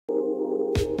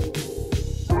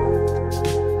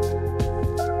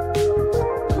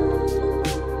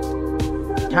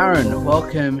Karen,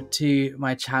 welcome to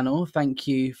my channel. Thank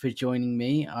you for joining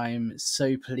me. I'm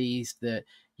so pleased that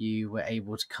you were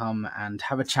able to come and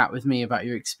have a chat with me about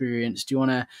your experience. Do you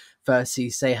want to firstly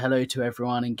say hello to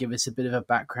everyone and give us a bit of a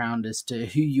background as to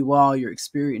who you are, your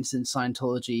experience in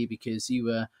Scientology, because you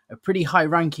were a pretty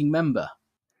high-ranking member?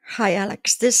 Hi,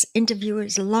 Alex. This interview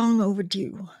is long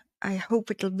overdue. I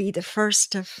hope it'll be the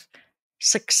first of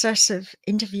successive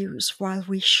interviews while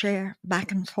we share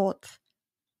back and forth.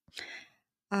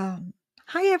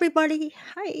 Hi, everybody.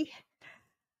 Hi.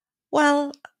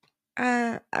 Well,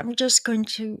 I'm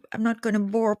not going to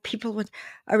bore people with,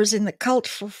 I was in the cult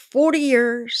for 40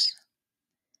 years.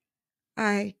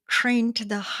 I trained to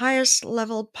the highest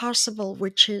level possible,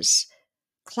 which is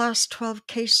Class 12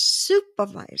 case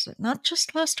supervisor, not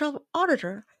just Class 12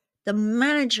 auditor, the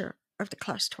manager of the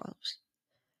Class 12s.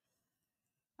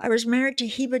 I was married to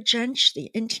Heba Jensch, the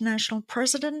international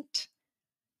president.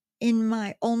 In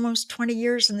my almost 20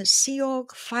 years in the Sea Org,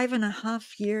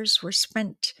 5.5 years were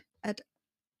spent at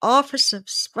Office of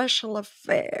Special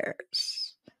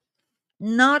Affairs,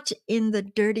 not in the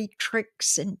dirty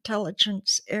tricks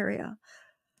intelligence area,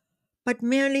 but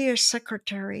merely a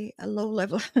secretary, a low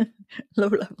level.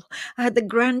 I had the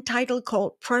grand title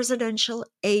called presidential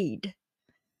aide.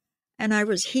 And I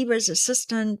was Heba's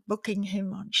assistant, booking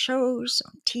him on shows,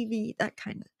 on TV, that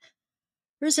kind of.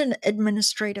 It was an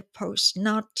administrative post,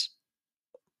 not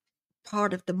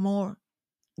part of the more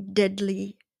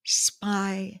deadly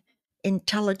spy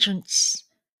intelligence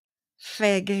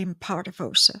fair game part of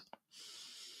OSA.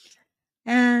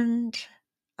 And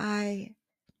I'm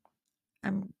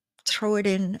throw it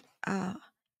in.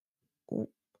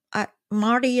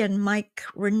 Marty and Mike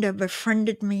Rinder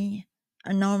befriended me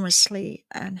enormously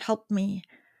and helped me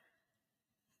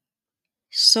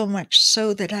so much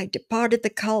so that I departed the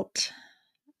cult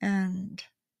and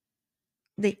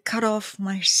they cut off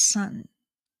my son.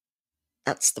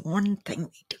 That's the one thing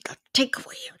we do, not take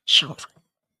away your children.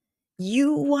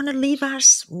 You want to leave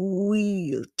us?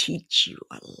 We'll teach you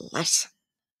a lesson.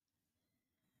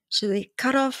 So they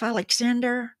cut off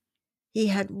Alexander. He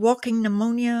had walking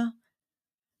pneumonia.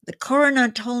 The coroner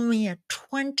told me a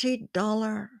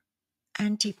 $20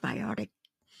 antibiotic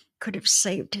could have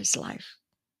saved his life.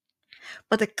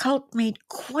 But the cult made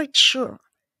quite sure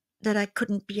that I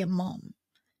couldn't be a mom.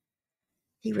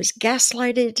 He was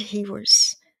gaslighted. He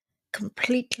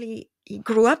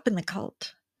grew up in the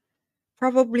cult.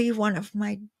 Probably one of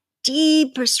my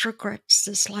deepest regrets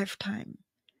this lifetime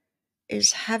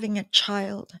is having a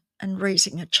child and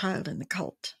raising a child in the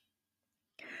cult.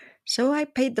 So I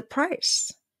paid the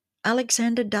price.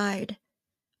 Alexander died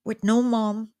with no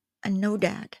mom and no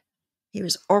dad. He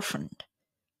was orphaned.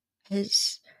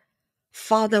 His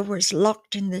father was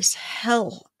locked in this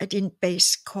hell at Int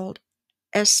Base called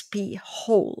SP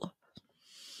Hole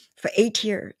for 8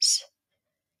 years.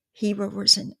 Heba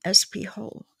was in SP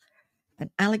Hole. And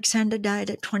Alexander died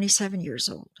at 27 years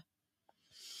old.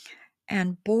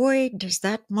 And boy, does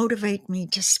that motivate me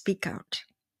to speak out.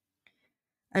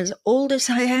 As old as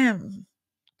I am,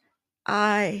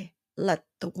 I let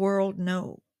the world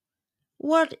know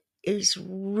what is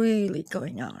really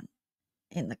going on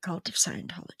in the cult of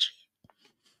Scientology.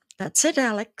 That's it,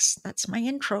 Alex. That's my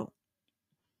intro.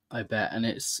 I bet. And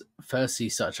it's firstly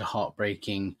such a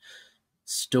heartbreaking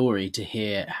story to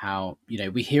hear how,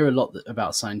 we hear a lot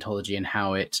about Scientology and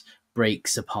how it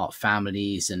breaks apart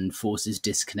families and forces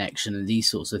disconnection and these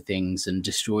sorts of things and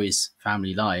destroys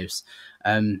family lives.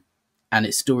 And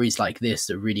it's stories like this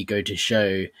that really go to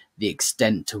show the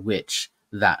extent to which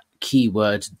that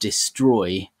keyword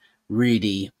destroy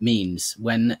really means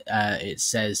when it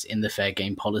says in the fair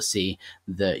game policy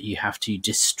that you have to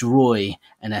destroy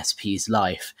an SP's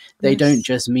life. They don't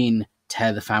just mean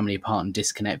tear the family apart and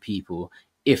disconnect people.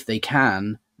 If they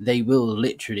can, they will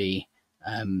literally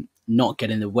not get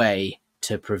in the way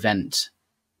to prevent,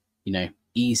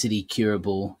 easily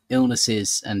curable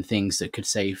illnesses and things that could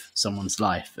save someone's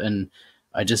life. And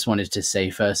I just wanted to say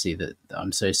firstly that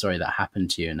I'm so sorry that happened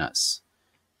to you, and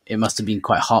it must have been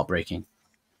quite heartbreaking.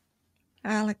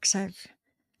 Alex, I've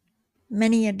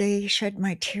many a day shed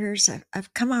my tears.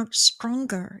 I've come out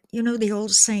stronger. You know the old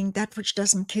saying, that which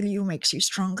doesn't kill you makes you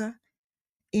stronger.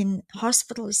 In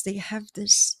hospitals, they have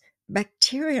this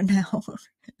bacteria now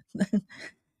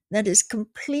that is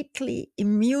completely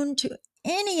immune to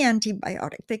any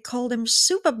antibiotic. They call them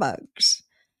superbugs.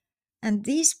 And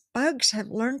these bugs have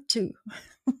learned to,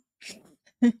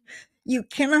 you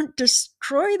cannot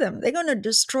destroy them. They're going to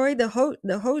destroy the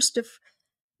host of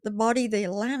the body they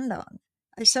land on.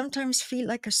 I sometimes feel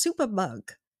like a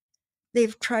superbug.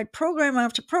 They've tried program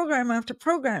after program after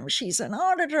program. She's an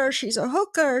auditor, she's a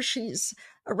hooker, she's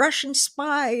a Russian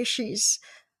spy, she's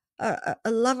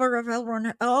a lover of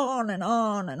everyone, on and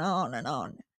on and on and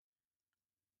on.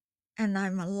 And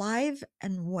I'm alive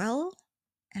and well,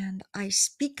 and I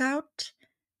speak out,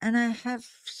 and I have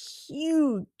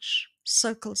huge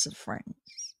circles of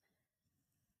friends.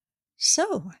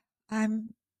 So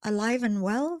I'm alive and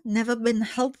well, never been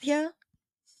healthier.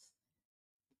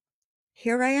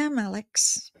 Here I am,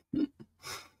 Alex.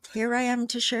 Here I am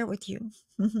to share with you.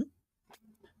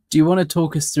 Do you want to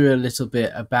talk us through a little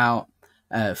bit about,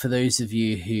 for those of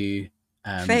you who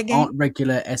Fair game. aren't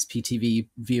regular SPTV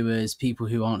viewers, people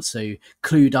who aren't so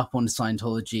clued up on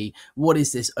Scientology, what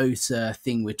is this OSA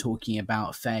thing we're talking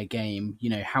about, fair game?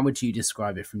 You know, how would you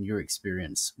describe it from your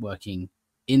experience working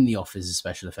in the Office of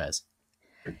Special Affairs?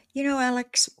 You know,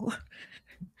 Alex,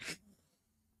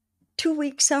 2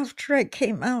 weeks after I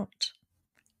came out,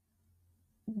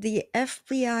 the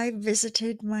FBI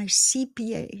visited my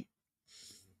CPA,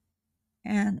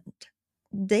 and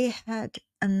they had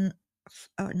an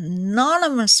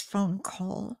anonymous phone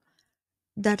call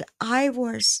that I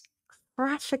was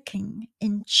trafficking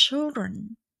in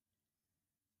children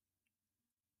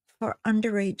for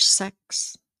underage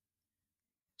sex.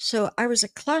 So I was a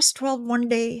class 12 one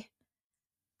day,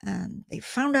 and they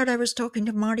found out I was talking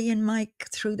to Marty and Mike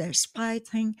through their spy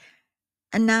thing,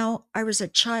 and now I was a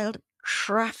child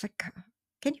trafficker.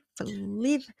 Can you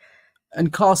believe it?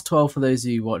 And class 12, for those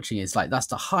of you watching, is like, that's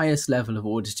the highest level of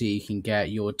auditor you can get.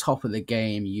 You're top of the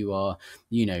game. You are,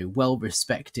 you know, well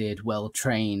respected, well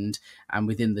trained, and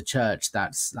within the church,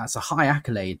 that's a high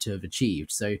accolade to have achieved.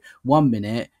 So 1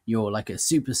 minute you're like a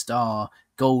superstar,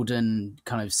 golden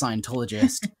kind of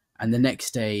Scientologist, and the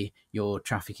next day you're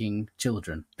trafficking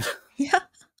children. Yeah.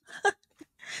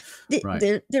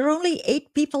 Right. There are only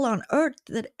 8 people on Earth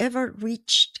that ever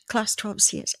reached class 12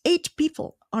 CS. 8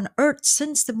 people on Earth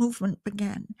since the movement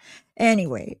began.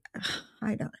 Anyway,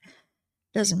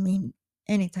 doesn't mean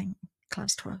anything,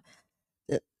 class 12.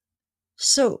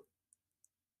 So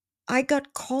I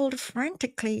got called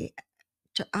frantically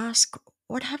to ask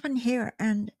what happened here,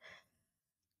 and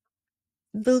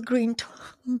Bill Green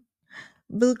told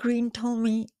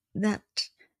me that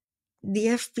the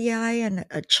FBI and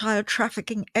a child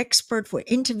trafficking expert were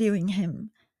interviewing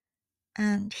him.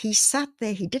 And he sat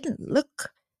there. He looked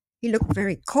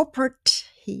very corporate.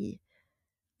 He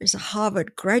is a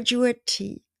Harvard graduate.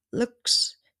 He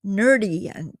looks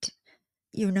nerdy and,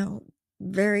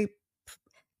 very.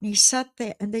 And he sat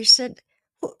there, and they said,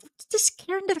 this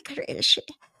Karen, does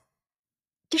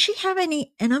she have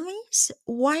any enemies?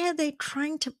 Why are they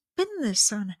trying to pin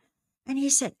this on her? And he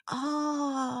said,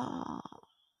 oh,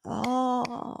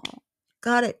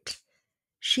 got it.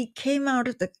 She came out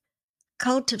of the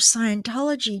cult of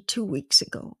Scientology 2 weeks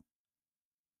ago.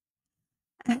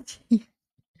 And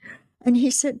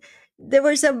he said there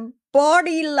was a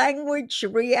body language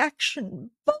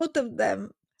reaction, both of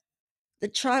them, the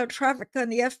child trafficker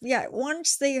and the FBI.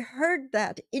 Once they heard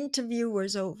that, interview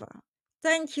was over.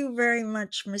 Thank you very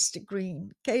much, Mr.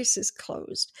 Green. Case is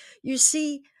closed. You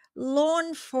see, law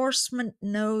enforcement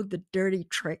know the dirty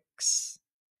tricks.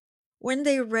 When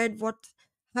they read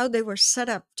how they were set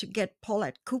up to get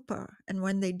Paulette Cooper, and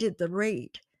when they did the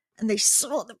raid, and they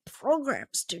saw the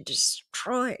programs to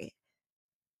destroy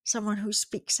someone who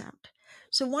speaks out.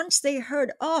 So once they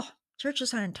heard, Church of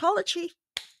Scientology,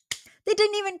 they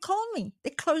didn't even call me.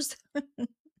 They closed.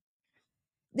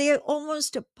 They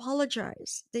almost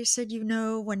apologized. They said,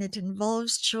 when it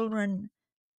involves children,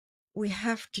 we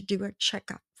have to do a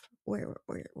checkup. We're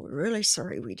really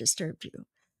sorry we disturbed you.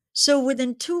 So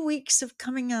within 2 weeks of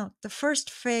coming out, the first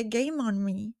fair game on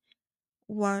me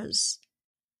was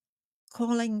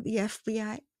calling the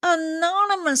FBI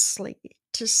anonymously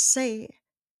to say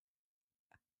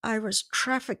I was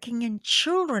trafficking in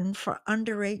children for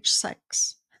underage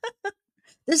sex.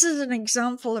 This is an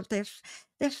example of their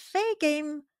fair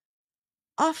game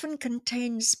often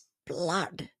contains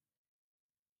blood,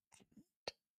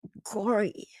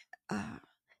 gory.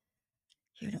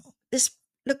 This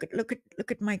look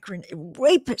at Mike Green,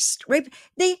 rapist, rape.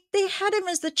 They had him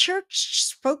as the church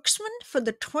spokesman for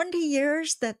the 20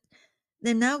 years that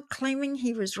they're now claiming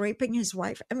he was raping his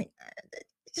wife. I mean,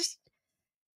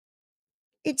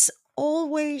 it's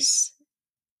always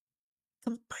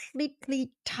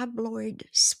completely tabloid,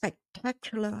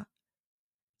 spectacular,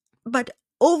 but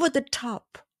over the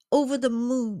top, over the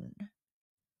moon,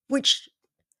 which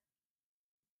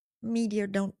media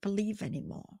don't believe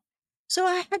anymore. So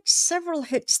I had several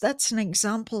hits. That's an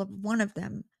example of one of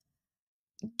them.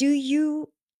 Do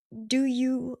you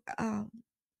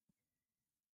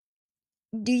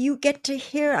get to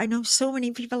hear? I know so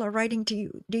many people are writing to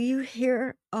you. Do you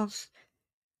hear of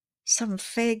some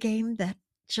fair game that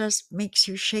just makes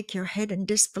you shake your head in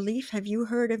disbelief. Have you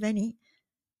heard of any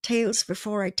tales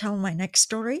before I tell my next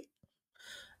story?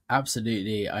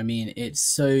 Absolutely. I mean, it's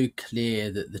so clear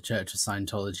that the Church of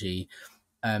Scientology,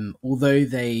 although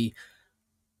they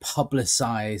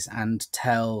publicize and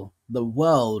tell the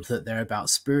world that they're about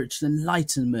spiritual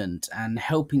enlightenment and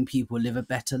helping people live a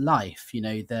better life,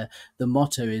 the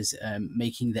motto is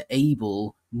making the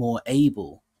able more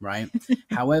able, right?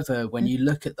 However, when you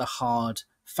look at the hard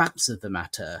facts of the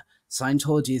matter,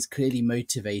 Scientology is clearly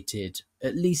motivated,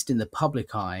 at least in the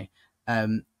public eye,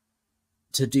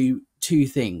 to do two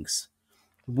things.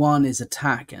 One is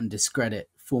attack and discredit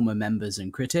former members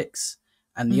and critics,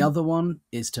 and the Mm, other one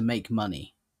is to make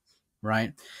money,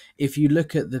 right? If you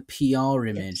look at the PR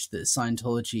yes. image that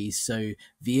Scientology so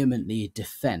vehemently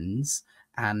defends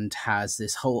and has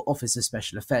this whole Office of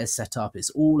Special Affairs set up, it's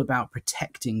all about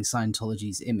protecting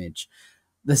Scientology's image.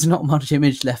 There's not much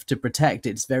image left to protect.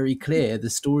 It's very clear. The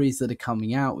stories that are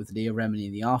coming out with Leah Remini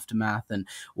in the aftermath and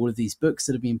all of these books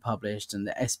that have been published and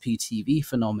the SPTV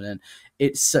phenomenon,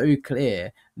 it's so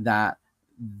clear that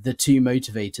the two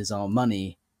motivators are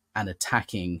money and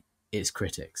attacking its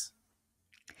critics.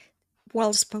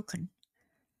 Well spoken.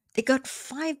 They got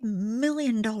 $5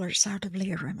 million out of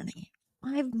Leah Remini.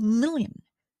 $5 million.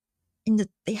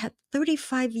 They had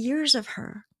 35 years of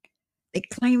her. They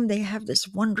claim they have this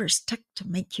wondrous tech to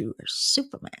make you a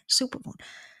superwoman.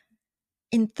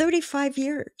 In 35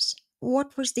 years,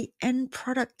 what was the end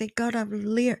product they got out of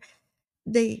Leah?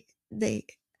 They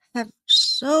have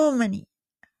so many,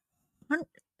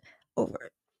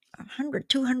 over 100,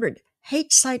 200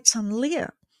 hate sites on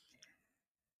Leah,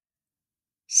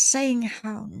 saying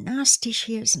how nasty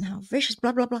she is and how vicious,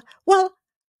 blah, blah, blah. Well,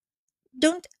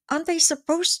 aren't they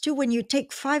supposed to, when you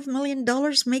take $5 million,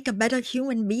 make a better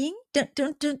human being?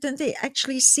 Don't they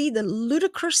actually see the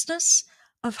ludicrousness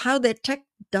of how their tech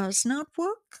does not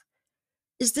work?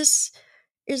 Is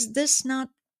this not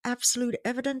absolute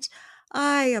evidence?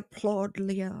 I applaud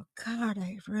Leah. God,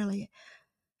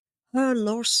 her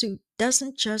lawsuit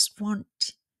doesn't just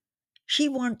she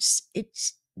wants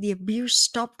the abuse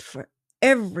stopped for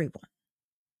everyone.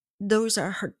 Those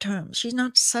are her terms. She's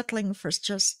not settling for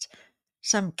just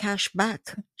some cash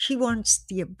back. She wants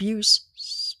the abuse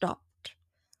stopped.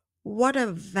 What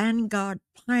a vanguard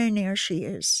pioneer she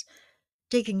is,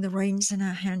 taking the reins in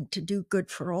her hand to do good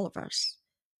for all of us.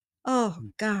 Oh,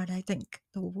 God, I think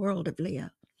the world of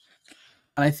Leah.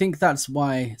 And I think that's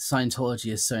why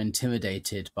Scientology is so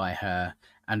intimidated by her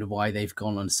and why they've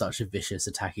gone on such a vicious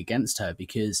attack against her,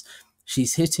 because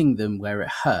she's hitting them where it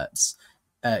hurts.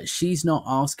 She's not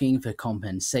asking for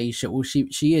compensation. Well,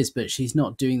 she is, but she's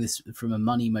not doing this from a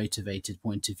money motivated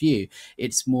point of view.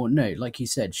 It's more, no, like you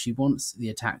said, she wants the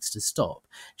attacks to stop.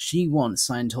 She wants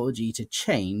Scientology to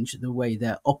change the way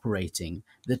they're operating,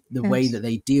 the way Yes. that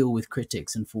they deal with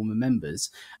critics and former members.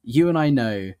 You and I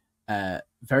know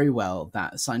very well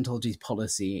that Scientology's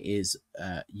policy is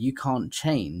you can't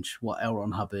change what L.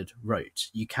 Ron Hubbard wrote.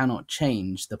 You cannot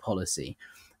change the policy.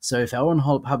 So if L. Ron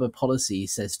Hubbard policy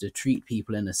says to treat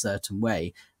people in a certain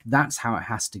way, that's how it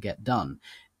has to get done.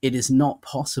 It is not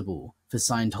possible for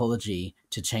Scientology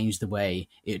to change the way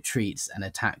it treats and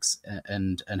attacks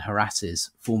and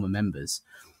harasses former members.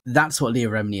 That's what Leah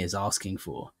Remini is asking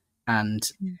for. And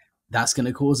that's going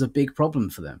to cause a big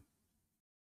problem for them.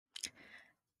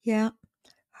 Yeah.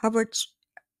 Hubbard's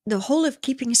the whole of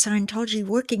keeping Scientology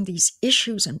working, these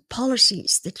issues and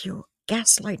policies that you're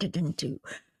gaslighted into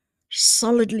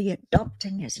solidly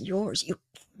adopting as yours. You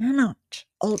cannot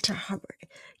alter Hubbard.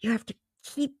 You have to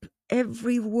keep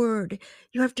every word.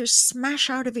 You have to smash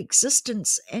out of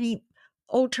existence any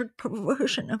altered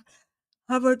perversion of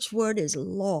Hubbard's word is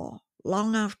law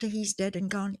long after he's dead and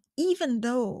gone, even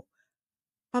though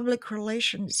public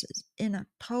relations is in a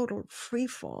total free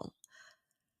fall.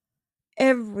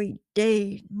 Every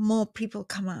day, more people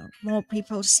come out, more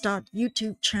people start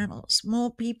YouTube channels,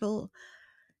 more people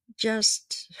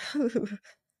just,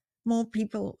 more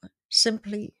people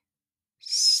simply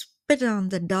spit on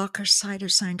the darker side of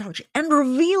Scientology and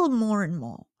reveal more and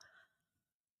more.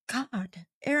 God,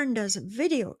 Aaron does a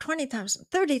video, 20,000,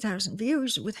 30,000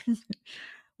 views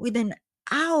within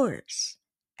hours.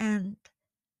 And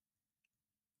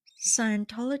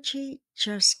Scientology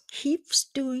just keeps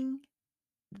doing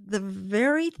the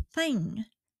very thing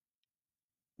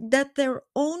that their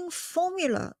own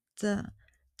formula, the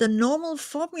normal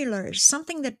formula, is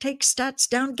something that takes stats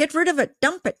down, get rid of it,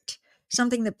 dump it.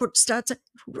 Something that puts stats,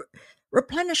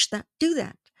 replenish that, do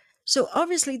that. So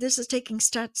obviously this is taking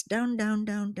stats down, down,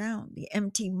 down, down. The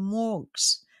empty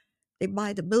morgues, they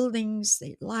buy the buildings,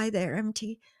 they lie there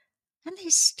empty, and they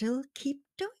still keep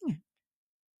doing it.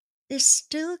 They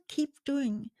still keep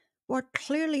doing what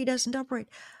clearly doesn't operate.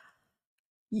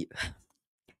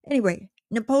 Anyway,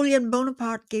 Napoleon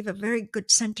Bonaparte gave a very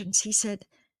good sentence. He said,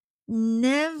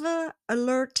 "Never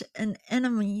alert an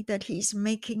enemy that he's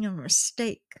making a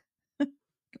mistake."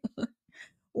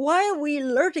 Why are we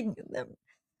alerting them?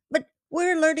 But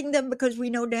we're alerting them because we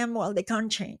know damn well they can't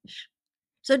change.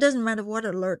 So it doesn't matter what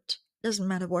alert, doesn't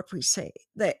matter what we say,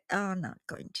 they are not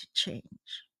going to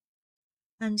change.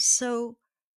 And so,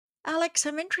 Alex,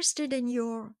 I'm interested in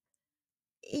your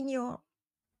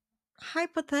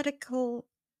hypothetical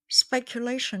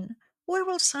speculation. Where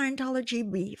will Scientology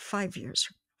be 5 years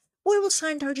from now? Where will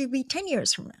Scientology be 10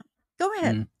 years from now? Go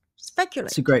ahead, Mm.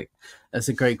 speculate. That's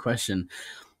a great question.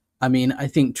 I mean, I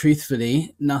think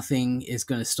truthfully, nothing is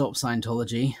going to stop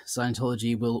Scientology.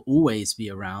 Scientology will always be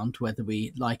around, whether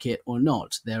we like it or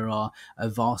not. There are a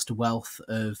vast wealth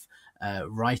of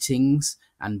writings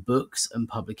and books and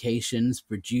publications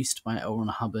produced by L. Ron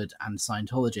Hubbard and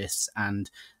Scientologists. And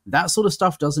that sort of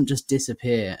stuff doesn't just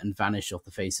disappear and vanish off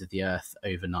the face of the earth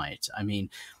overnight. I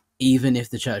mean, even if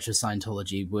the Church of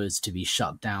Scientology was to be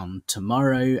shut down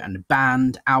tomorrow and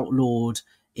banned, outlawed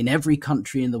in every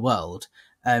country in the world,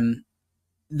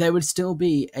 there would still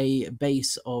be a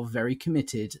base of very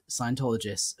committed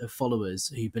Scientologists, of followers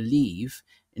who believe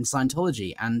in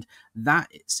Scientology, and that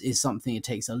is something it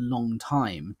takes a long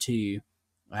time to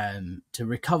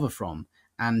recover from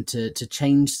and to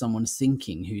change someone's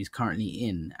thinking who's currently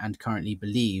in and currently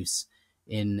believes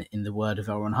in the word of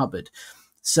L. Ron Hubbard.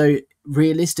 So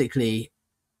realistically,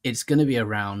 it's going to be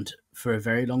around for a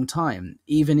very long time.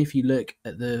 Even if you look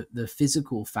at the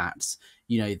physical facts,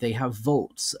 they have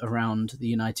vaults around the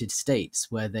United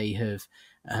States where they have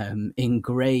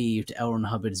engraved L. Ron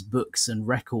Hubbard's books and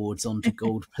records onto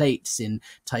gold plates in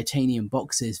titanium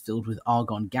boxes filled with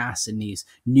argon gas in these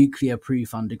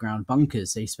nuclear-proof underground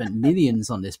bunkers. They spent millions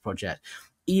on this project.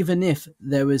 Even if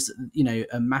there was,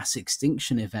 a mass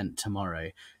extinction event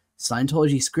tomorrow,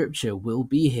 Scientology scripture will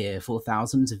be here for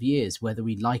thousands of years, whether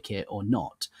we like it or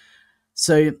not.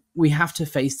 So we have to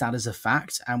face that as a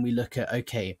fact, and we look at,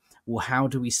 okay, well, how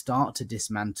do we start to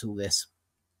dismantle this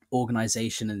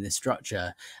organization and this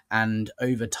structure? And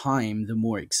over time, the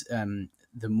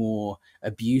more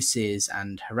abuses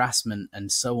and harassment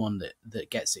and so on that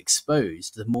gets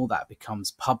exposed, the more that becomes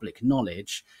public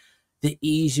knowledge, the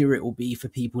easier it will be for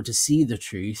people to see the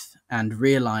truth and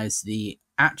realize the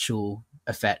actual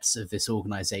effects of this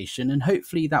organization. And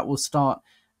hopefully that will start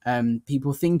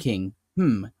people thinking,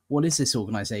 what is this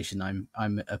organization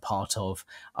I'm a part of?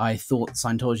 I thought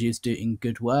Scientology was doing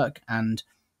good work, and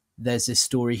there's this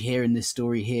story here and this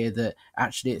story here that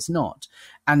actually it's not.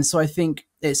 And so I think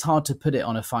it's hard to put it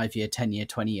on a 5-year, 10-year,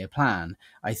 20-year plan.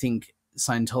 I think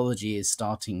Scientology is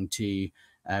starting to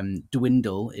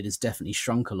dwindle. It has definitely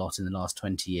shrunk a lot in the last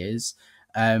 20 years,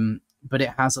 but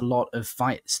it has a lot of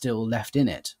fight still left in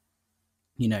it.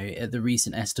 At the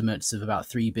recent estimates of about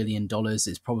 $3 billion,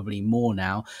 it's probably more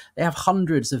now. They have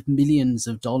hundreds of millions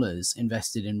of dollars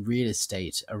invested in real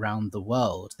estate around the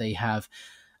world. They have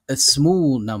a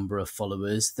small number of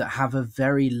followers that have a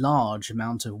very large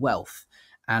amount of wealth.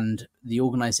 And the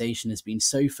organization has been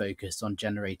so focused on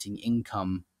generating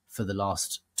income for the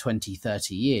last 20,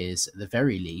 30 years, at the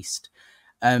very least.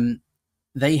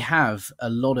 They have a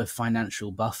lot of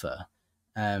financial buffer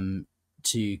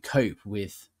to cope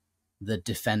with the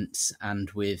defense and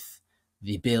with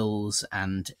the bills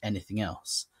and anything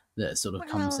else that sort of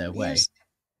comes their way.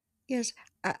 Yes.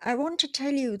 I want to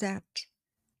tell you that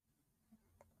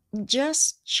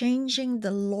just changing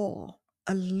the law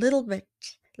a little bit.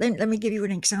 Let me give you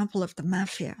an example of the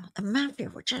mafia. The mafia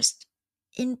were just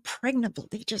impregnable.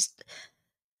 They just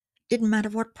didn't matter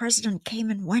what president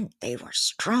came and went. They were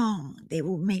strong. They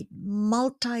were made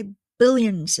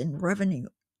multi-billions in revenue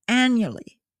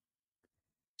annually.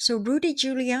 So Rudy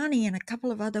Giuliani and a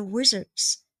couple of other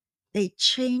wizards, they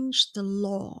changed the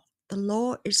law. The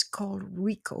law is called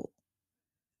RICO.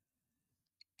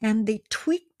 And they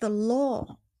tweaked the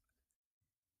law.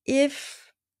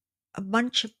 If a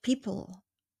bunch of people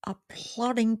are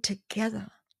plotting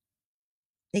together,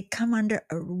 they come under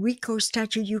a RICO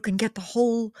statute. You can get the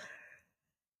whole,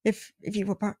 if you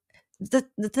were part.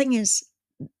 The thing is,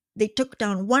 they took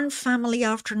down one family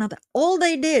after another. All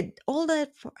that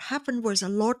happened was a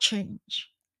law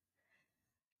change.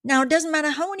 Now, it doesn't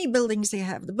matter how many buildings they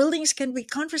have. The buildings can be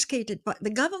confiscated, but the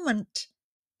government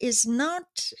is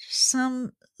not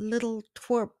some little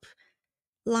twerp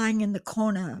lying in the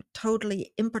corner,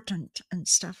 totally impotent and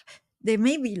stuff. There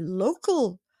may be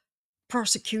local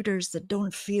prosecutors that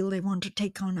don't feel they want to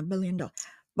take on $1 billion.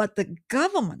 But the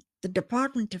government, the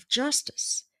Department of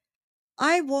Justice,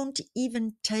 I won't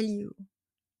even tell you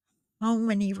how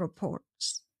many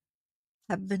reports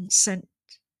have been sent.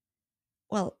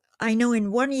 Well, I know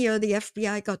in 1 year the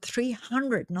FBI got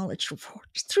 300 knowledge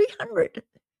reports, 300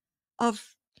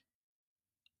 of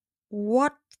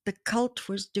what the cult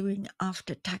was doing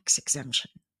after tax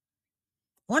exemption.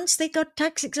 Once they got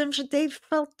tax exemption, they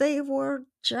felt they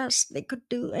could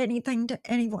do anything to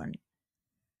anyone.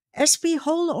 SB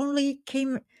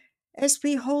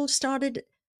Hole started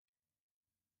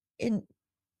in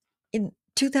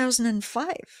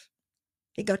 2005.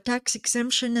 They got tax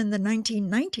exemption in the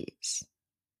 1990s.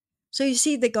 So you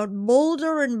see, they got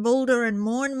bolder and bolder and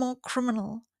more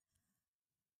criminal.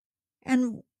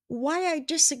 And why I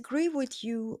disagree with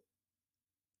you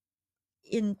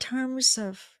in terms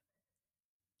of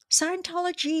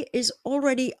Scientology is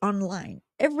already online.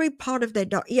 Every part of their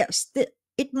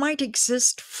it might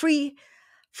exist free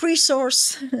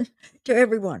source to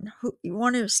everyone. Who you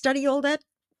want to study all that?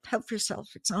 Help yourself.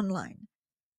 It's online.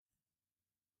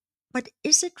 But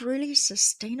is it really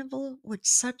sustainable with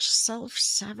such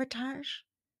self-sabotage?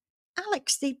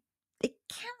 Alex, they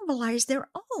cannibalize their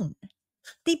own.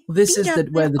 They This beat is up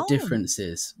where their the own. difference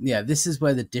is. Yeah, this is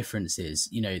where the difference is.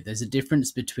 You know, there's a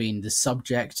difference between the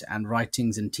subject and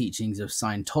writings and teachings of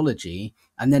Scientology,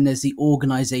 and then there's the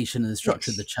organization and the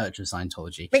structure of the Yes, Church of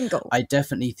Scientology. bingo. I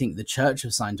definitely think the Church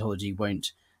of Scientology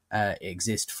won't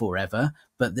exist forever,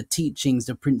 but the teachings,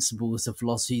 the principles, the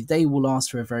philosophy, they will last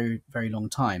for a very, very long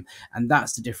time. And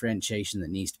that's the differentiation that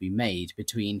needs to be made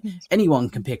between Yes. anyone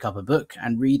can pick up a book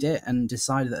and read it and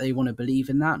decide that they want to believe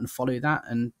in that and follow that.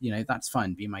 And, you know, that's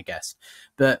fine, be my guest.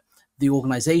 But the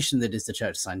organization that is the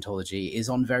Church of Scientology is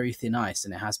on very thin ice,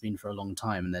 and it has been for a long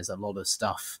time. And there's a lot of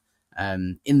stuff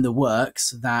in the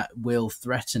works that will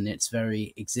threaten its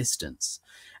very existence.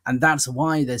 And that's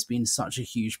why there's been such a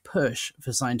huge push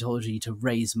for Scientology to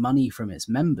raise money from its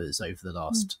members over the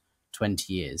last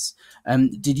 20 years.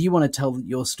 Did you want to tell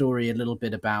your story a little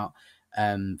bit about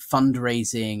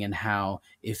fundraising and how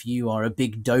if you are a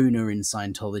big donor in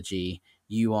Scientology,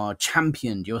 you are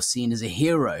championed, you're seen as a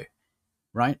hero,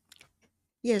 right?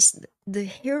 Yes, the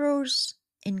heroes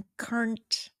in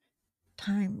current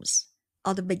times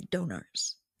are the big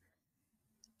donors.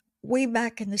 Way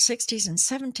back in the 60s and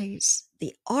 70s,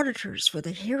 the auditors were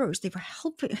the heroes. They were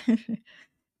helping.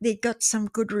 They got some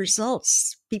good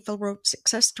results. People wrote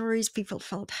success stories. People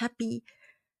felt happy.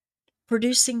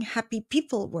 Producing happy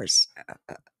people was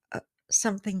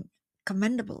something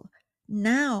commendable.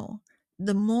 Now,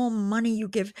 the more money you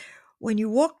give, when you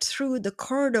walked through the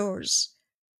corridors,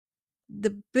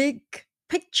 the big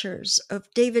pictures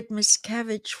of David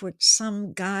Miscavige with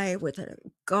some guy with a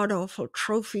god-awful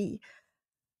trophy,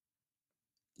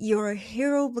 you're a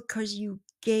hero because you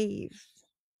gave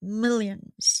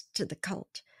millions to the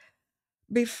cult.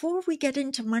 Before we get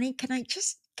into money, can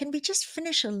we just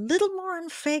finish a little more on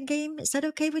fair game? Is that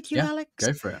okay with you, Yeah, Alex?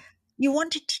 go for it.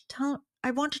 I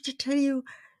wanted to tell you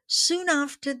soon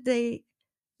after the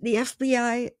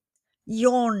FBI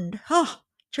yawned. Oh,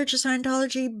 Church of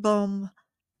Scientology, boom,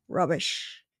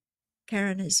 rubbish.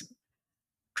 Karen is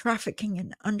trafficking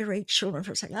in underage children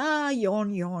for a second.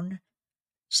 Yawn, yawn.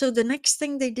 So the next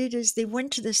thing they did is they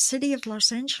went to the city of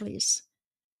Los Angeles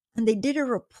and they did a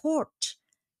report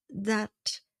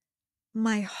that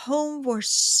my home was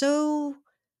so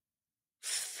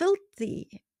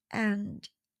filthy and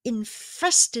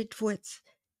infested with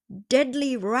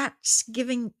deadly rats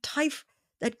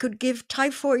that could give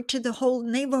typhoid to the whole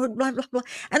neighborhood, blah, blah, blah.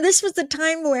 And this was the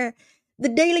time where the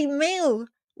Daily Mail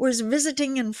was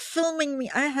visiting and filming me.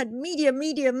 I had media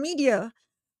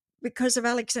because of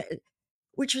Alex,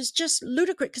 which was just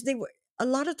ludicrous because a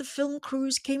lot of the film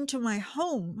crews came to my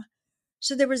home.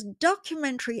 So there was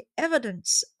documentary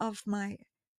evidence of my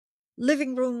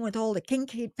living room with all the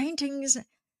Kincaid paintings.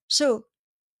 So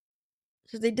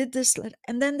they did this,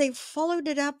 and then they followed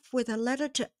it up with a letter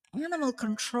to animal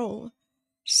control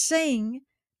saying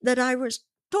that I was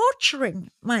torturing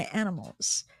my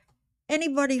animals.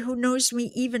 Anybody who knows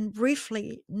me even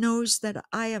briefly knows that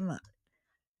I am a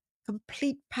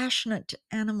complete passionate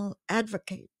animal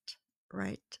advocate,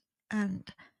 right?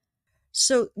 And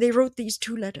so they wrote these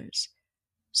two letters.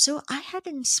 So I had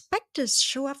inspectors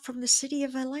show up from the city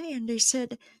of LA and they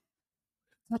said,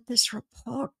 got this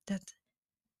report that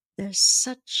there's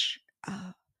such,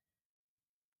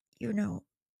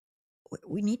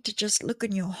 we need to just look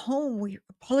in your home. We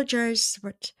apologize,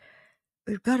 but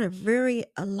we've got a very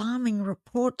alarming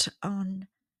report on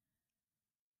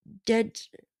dead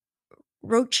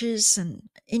roaches and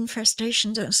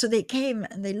infestations. So they came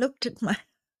and they looked at my,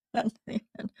 and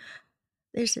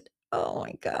they said, "Oh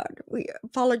my God, we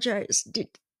apologize.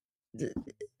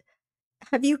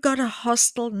 Have you got a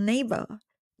hostile neighbor?"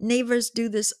 Neighbors do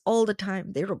this all the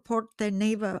time. They report their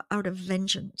neighbor out of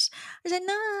vengeance. I said,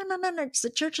 no, no, no, no. It's the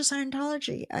Church of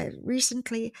Scientology. I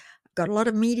recently got a lot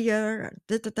of media,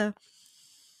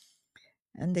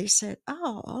 and they said,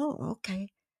 okay.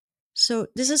 So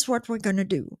this is what we're going to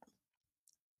do.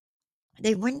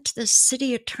 They went to the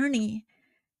city attorney,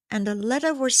 and a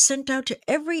letter was sent out to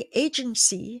every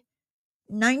agency,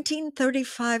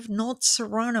 1935 North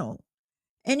Serrano.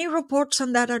 Any reports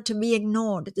on that are to be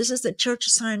ignored. This is the Church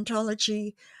of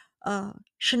Scientology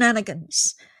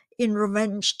shenanigans in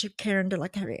revenge to Karen de la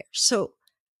Carriere. So,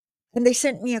 and they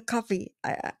sent me a copy.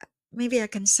 Maybe I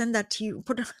can send that to you.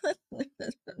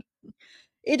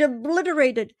 It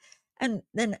obliterated. And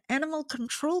then animal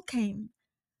control came,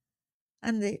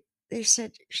 and they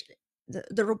said,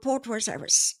 the report was I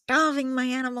was starving my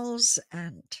animals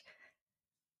and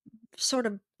sort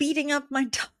of beating up my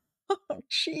dog. Oh,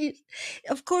 jeez.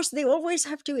 Of course, they always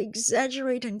have to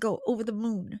exaggerate and go over the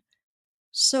moon.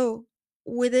 So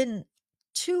within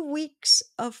 2 weeks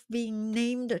of being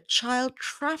named a child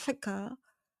trafficker,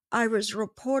 I was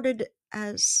reported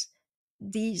as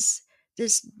this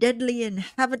deadly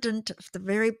inhabitant of the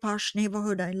very posh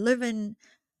neighborhood I live in.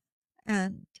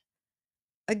 And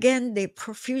again, they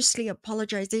profusely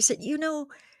apologized. They said,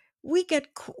 we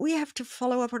have to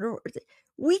follow up on,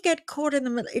 we get caught in the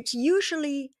middle. It's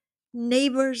usually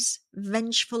neighbors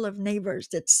vengeful of neighbors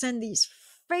that send these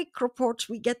fake reports.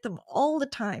 We get them all the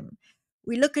time.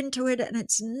 We look into it and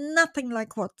it's nothing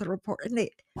like what the report, and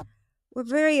they were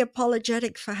very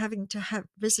apologetic for having to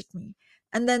visit me.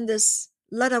 And then this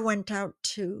letter went out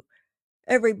to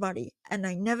everybody, and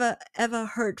I never ever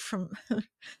heard from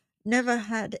never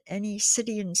had any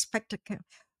city inspector come.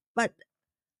 But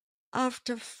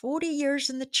after 40 years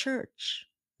in the church,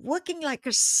 working like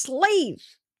a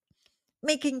slave,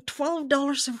 making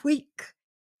 $12 a week,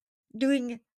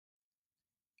 doing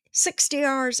 60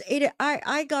 hours, 80,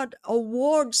 I got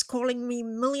awards calling me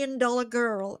 $1 Million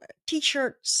Girl,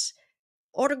 t-shirts,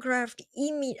 autographed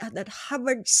e-meter that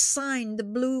Hubbard signed, the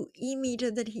blue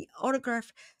e-meter that he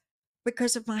autographed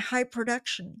because of my high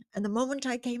production. And the moment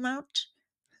I came out,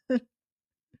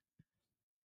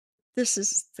 this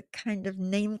is the kind of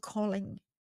name calling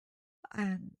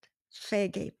and fair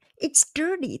game. It's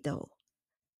dirty though.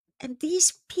 And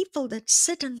these people that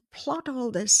sit and plot all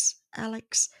this,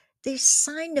 Alex, they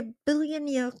signed a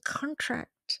billion-year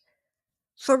contract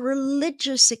for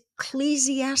religious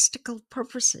ecclesiastical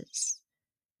purposes.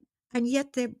 And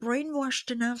yet they're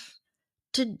brainwashed enough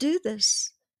to do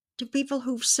this to people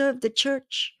who've served the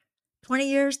church 20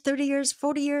 years, 30 years,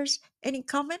 40 years. Any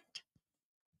comment?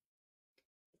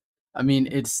 I mean,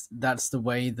 that's the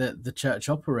way that the church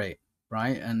operate,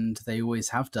 right? And they always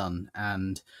have done.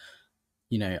 And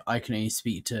I can only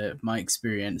speak to my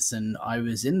experience, and I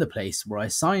was in the place where I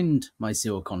signed my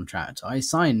seal contract. I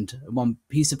signed one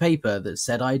piece of paper that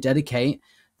said I dedicate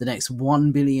the next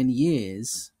 1 billion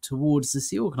years towards the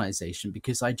sea organization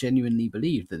because I genuinely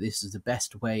believed that this is the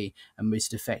best way and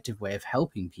most effective way of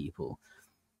helping people.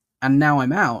 And now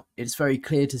I'm out, it's very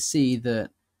clear to see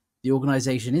that the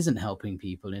organization isn't helping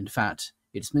people. In fact,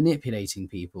 it's manipulating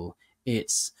people.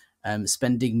 It's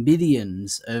spending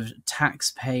millions of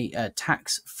tax-free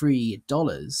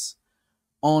dollars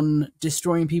on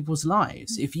destroying people's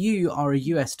lives. If you are a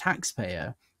US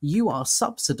taxpayer, you are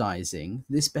subsidizing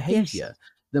this behavior. Yes.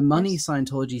 The money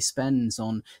Scientology spends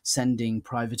on sending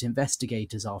private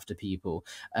investigators after people,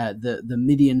 the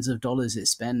millions of dollars it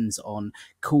spends on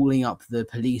calling up the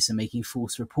police and making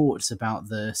false reports about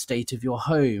the state of your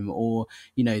home, or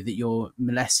that you're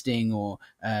molesting or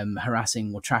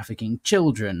harassing or trafficking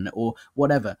children or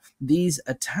whatever. These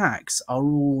attacks are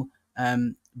all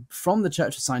from the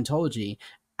Church of Scientology,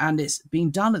 and it's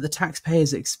being done at the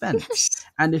taxpayer's expense. Yes.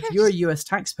 And if Yes. you're a US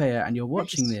taxpayer and you're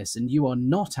watching Yes. this and you are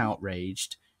not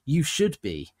outraged, you should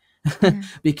be. Yeah.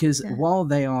 Because Yeah. while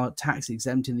they are tax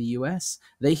exempt in the US,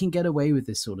 they can get away with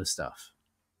this sort of stuff.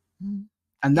 And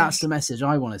that's Yes. the message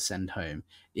I want to send home,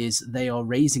 is they are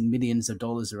raising millions of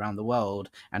dollars around the world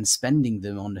and spending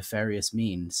them on nefarious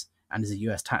means. And as a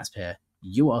US taxpayer,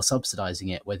 you are subsidizing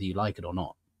it, whether you like it or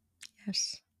not.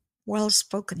 Yes. Well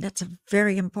spoken. That's a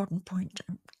very important point.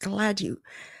 I'm glad you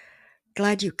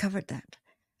covered that.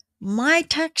 My high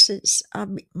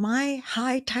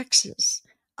taxes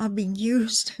are being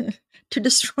used to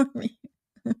destroy me.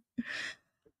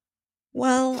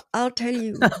 Well, I'll tell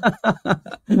you.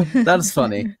 That's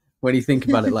funny when you think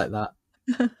about it like that.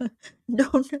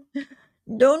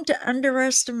 Don't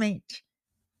underestimate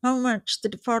how much the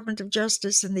Department of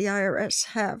Justice and the IRS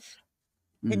have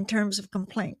in terms of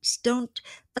complaints.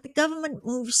 But the government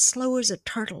moves slow as a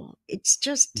turtle. It's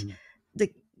just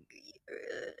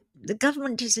the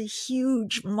government is a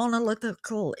huge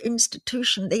monolithical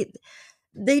institution.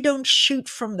 They don't shoot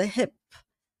from the hip,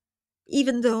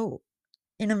 even though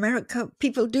in America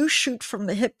people do shoot from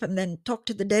the hip and then talk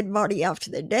to the dead body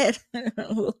after they're dead.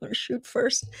 We'll shoot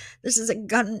first. This is a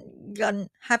gun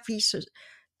happy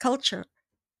culture.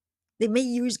 They may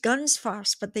use guns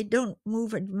fast, but they don't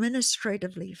move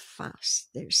administratively fast.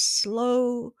 They're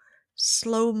slow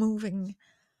moving.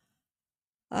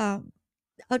 Um,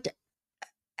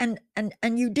 and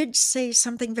you did say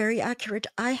something very accurate.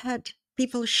 I had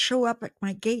people show up at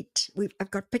my gate. I've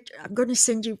got pictures. I'm going to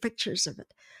send you pictures of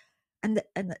it. And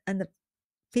the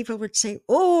people would say,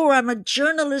 "Oh, I'm a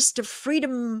journalist of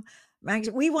Freedom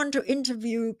Magazine. We want to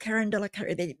interview Karen de la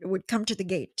Carre." They would come to the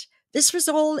gate. This was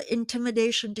all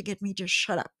intimidation to get me to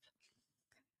shut up.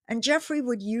 And Jeffrey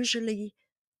would usually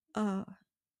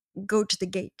go to the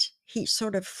gate. He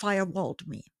sort of firewalled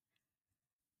me.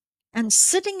 And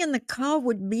sitting in the car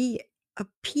would be a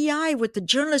PI with the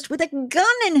journalist with a gun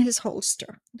in his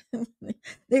holster.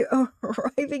 They are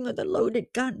arriving with a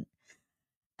loaded gun.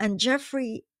 And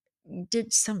Jeffrey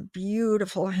did some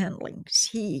beautiful handlings.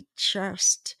 He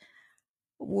just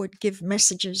would give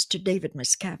messages to David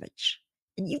Miscavige.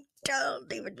 And you tell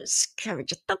David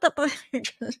Miscavige.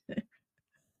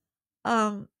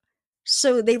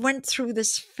 So they went through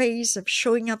this phase of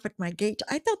showing up at my gate.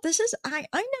 I thought, I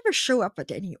never show up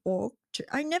at any org.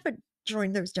 I never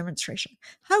join those demonstrations.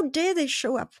 How dare they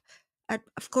show up at,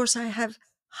 of course, I have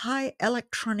high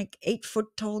electronic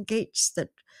 8-foot tall gates that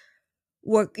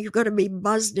work. You've got to be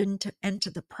buzzed in to enter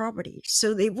the property.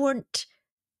 So they weren't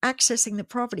accessing the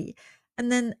property.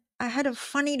 And then I had a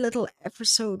funny little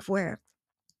episode where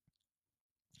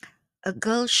a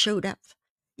girl showed up.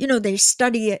 You know, they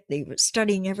study it. They were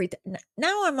studying everything.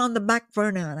 Now I'm on the back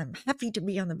burner and I'm happy to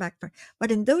be on the back burner. But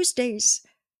in those days,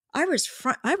 I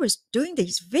was doing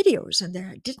these videos and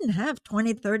I didn't have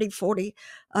 20, 30, 40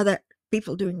 other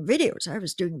people doing videos. I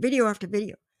was doing video after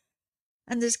video.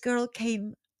 And this girl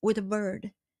came with a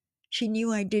bird. She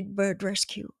knew I did bird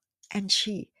rescue. And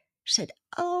she said,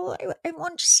 "Oh, I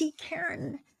want to see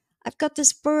Karen. I've got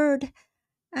this bird."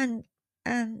 And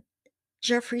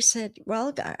Jeffrey said,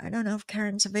 "Well, I don't know if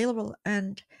Karen's available."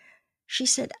 And she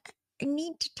said, "I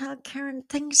need to tell Karen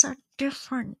things are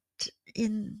different.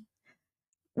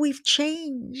 We've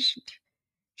changed.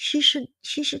 She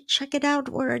should check it out.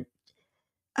 We're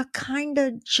a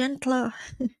kinder, gentler."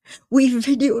 We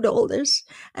videoed all this,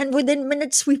 and within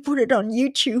minutes we put it on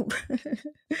YouTube.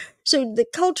 So the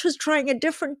cult was trying a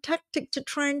different tactic to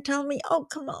try and tell me, "Oh,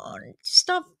 come on,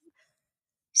 stop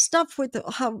with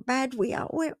how bad we are.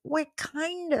 We're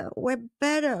kinder, we're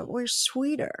better, we're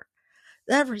sweeter."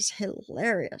 That was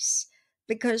hilarious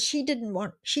because she didn't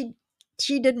want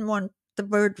the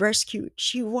bird rescued.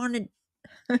 She wanted.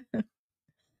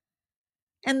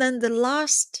 And then the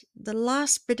last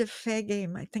bit of fair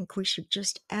game, I think we should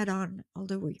just add on,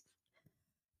 although we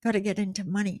got to get into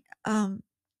money.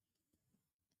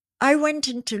 I went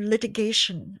into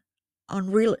litigation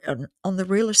on the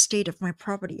real estate of my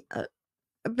property.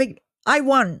 I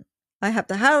won. I have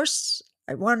the house.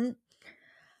 I won.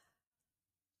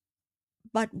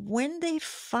 But when they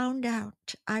found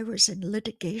out I was in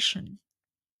litigation,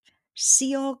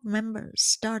 Sea Org members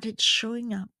started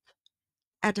showing up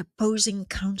at opposing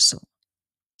counsel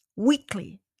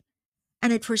weekly.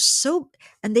 And it was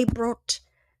and they brought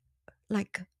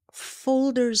like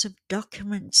folders of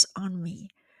documents on me.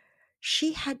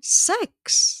 She had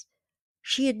sex.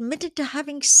 She admitted to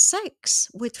having sex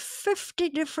with 50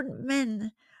 different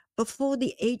men before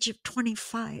the age of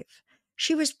 25.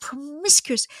 She was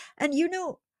promiscuous. And you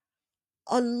know,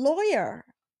 a lawyer,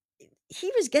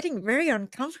 he was getting very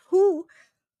uncomfortable.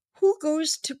 Who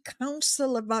goes to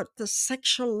counsel about the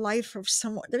sexual life of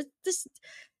someone? This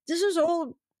is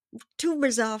all too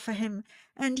bizarre for him.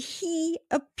 And he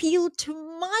appealed to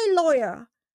my lawyer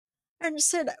and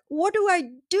said, "What do I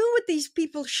do with these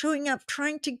people showing up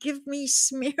trying to give me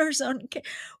smears on?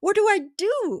 What do I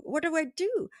do? What do I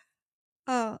do?"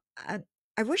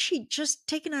 I wish he'd just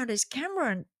taken out his camera,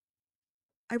 and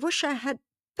I wish I had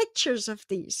pictures of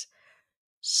these.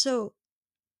 So,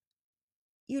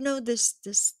 you know, this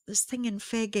thing in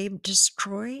fair game,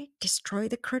 destroy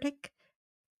the critic.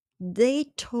 They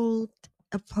told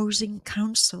opposing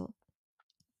counsel,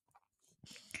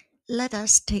 "Let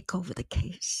us take over the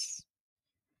case.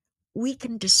 We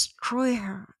can destroy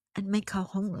her and make her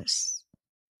homeless.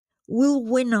 We'll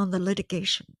win on the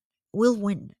litigation. We'll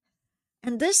win."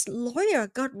 And this lawyer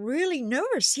got really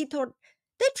nervous. He thought,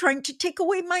 they're trying to take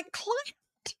away my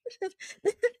client.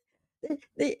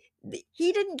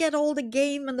 He didn't get all the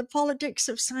game and the politics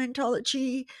of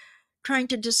Scientology trying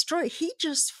to destroy. He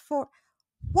just thought,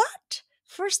 what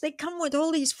first they come with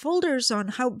all these folders on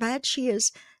how bad she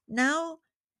is. Now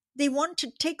they want to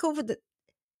take over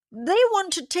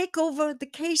the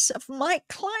case of my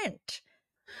client.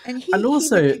 And And he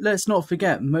also, became, let's not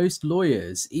forget, most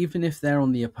lawyers, even if they're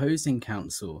on the opposing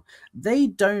counsel, they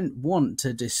don't want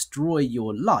to destroy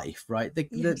your life, right?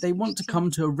 yes, They want to come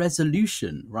to a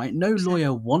resolution, right? No exactly,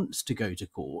 lawyer wants to go to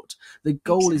court. The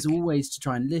goal is exactly, always to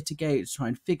try and litigate, to try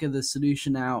and figure the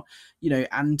solution out,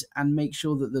 and make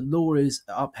sure that the law is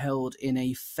upheld in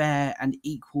a fair and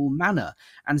equal manner.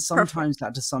 And sometimes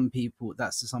perfect.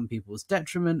 that's to some people's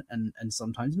detriment, and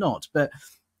sometimes not. But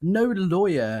no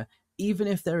lawyer, even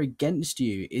if they're against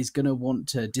you, is going to want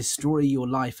to destroy your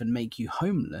life and make you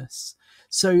homeless.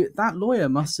 So that lawyer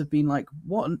must have been like,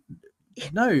 what?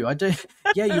 No, I don't.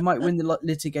 Yeah, you might win the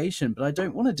litigation, but I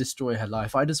don't want to destroy her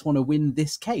life. I just want to win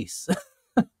this case.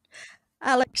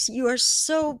 Alex, you are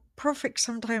so perfect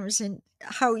sometimes in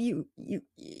how you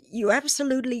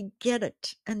absolutely get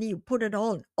it, and you put it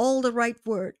all the right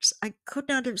words. I could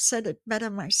not have said it better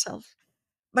myself.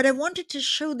 But I wanted to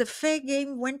show the fair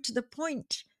game went to the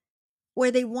point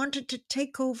where they wanted to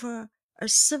take over a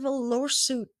civil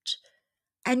lawsuit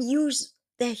and use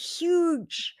their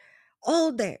huge,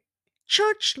 all their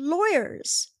church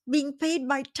lawyers being paid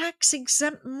by tax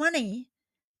exempt money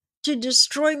to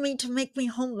destroy me, to make me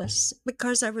homeless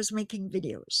because I was making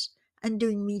videos and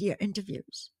doing media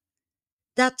interviews.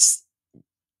 That's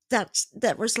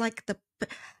that was like the,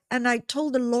 and I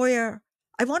told the lawyer,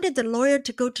 I wanted the lawyer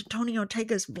to go to Tony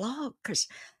Ortega's blog because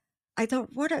I thought,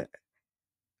 what a,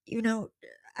 you know,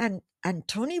 and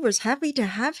Tony was happy to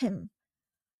have him.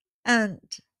 And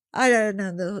I don't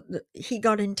know, he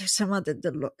got into some other,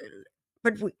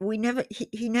 but we never,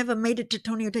 he never made it to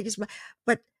Tony Ortega's blog.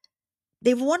 But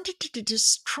they wanted to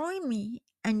destroy me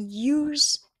and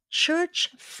use church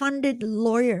funded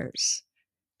lawyers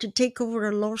to take over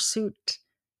a lawsuit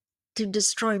to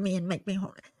destroy me and make me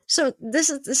whole. So this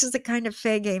is the kind of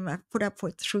fair game I've put up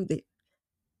with through the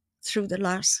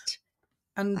last.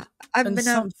 and I've and been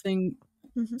a. something.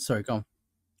 Mhm. Sorry, go on.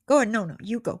 Go on, no,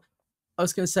 you go. I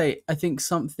was going to say, I think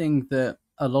something that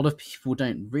a lot of people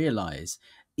don't realize,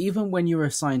 even when you're a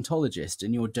Scientologist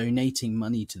and you're donating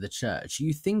money to the church,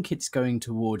 you think it's going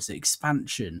towards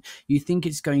expansion. You think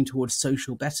it's going towards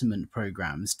social betterment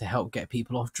programs to help get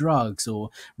people off drugs or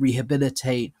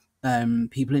rehabilitate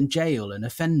people in jail and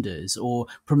offenders, or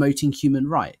promoting human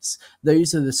rights.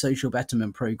 Those are the social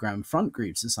betterment program front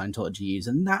groups that Scientology use,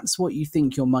 and that's what you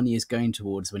think your money is going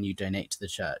towards when you donate to the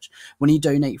church. When you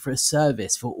donate for a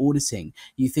service, for auditing,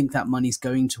 you think that money's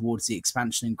going towards the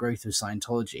expansion and growth of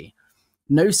Scientology.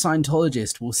 No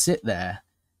Scientologist will sit there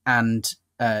and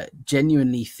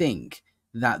genuinely think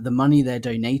that the money they're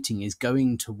donating is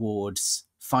going towards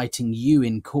fighting you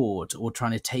in court or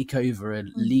trying to take over a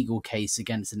Mm. legal case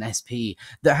against an SP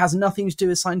that has nothing to do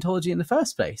with Scientology in the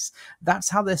first place. That's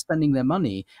how they're spending their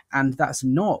money, and that's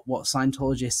not what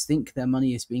Scientologists think their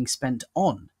money is being spent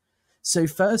on. So,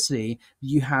 firstly,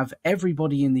 you have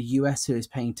everybody in the US who is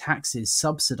paying taxes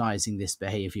subsidizing this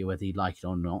behavior, whether you like it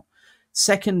or not.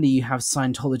 Secondly, you have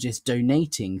Scientologists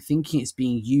donating, thinking it's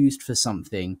being used for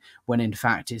something when in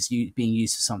fact it's being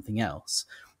used for something else.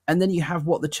 And then you have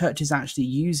what the church is actually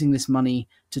using this money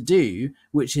to do,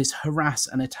 which is harass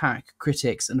and attack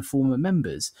critics and former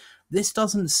members. This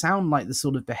doesn't sound like the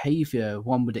sort of behavior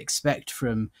one would expect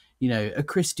from, a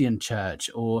Christian church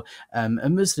or a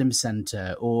Muslim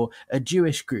center or a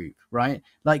Jewish group, right?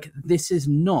 Like, this is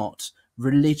not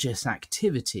religious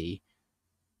activity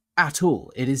at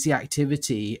all. It is the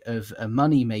activity of a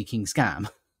money-making scam.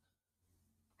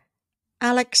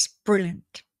 Alex,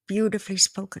 brilliant, beautifully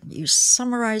spoken. You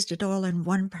summarized it all in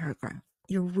one paragraph.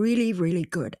 You're really, really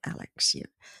good, Alex.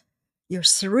 You're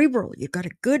cerebral. You got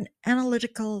a good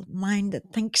analytical mind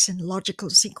that thinks in logical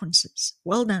sequences.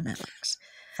 Well done, Alex.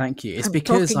 Thank you. It's I'm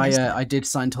because talking I as I did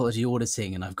Scientology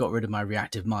auditing and I've got rid of my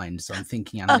reactive mind, so I'm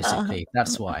thinking a. analytically.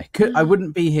 That's why. I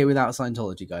wouldn't be here without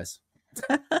Scientology, guys.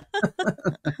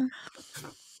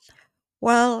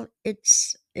 Well, uh,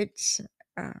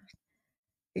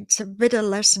 it's a bitter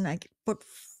lesson. I put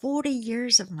 40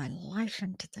 years of my life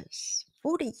into this.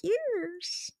 40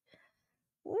 years.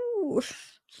 Ooh.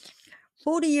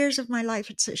 40 years of my life.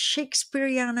 It's a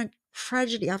Shakespearean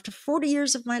tragedy. After 40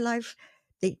 years of my life,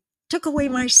 they took away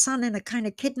my son in a kind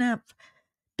of kidnap,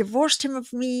 divorced him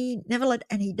of me, never let,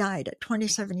 and he died at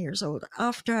 27 years old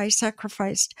after I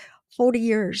sacrificed 40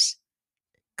 years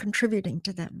contributing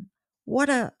to them. What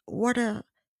a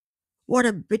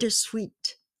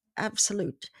bittersweet,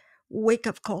 absolute wake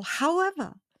up call.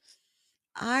 However,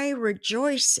 I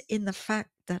rejoice in the fact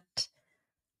that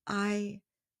I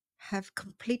have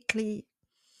completely,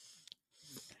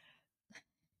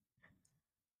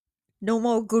 No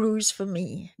more gurus for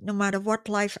me, no matter what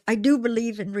life. I do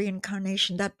believe in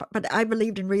reincarnation, but I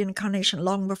believed in reincarnation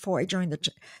long before I joined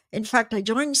in fact, I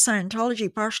joined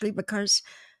Scientology partially because,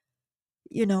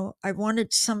 I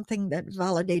wanted something that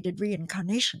validated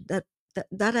reincarnation,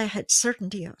 that I had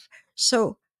certainty of.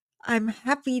 So I'm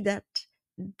happy that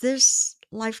this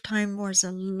lifetime was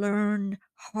a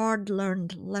hard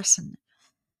learned lesson.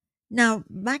 Now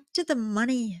back to the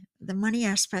money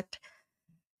aspect.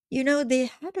 They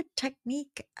had a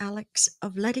technique, Alex,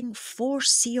 of letting 4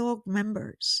 Sea Org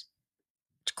members.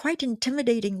 It's quite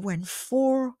intimidating when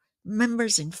 4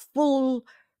 members in full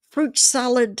fruit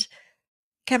salad,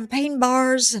 campaign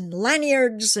bars, and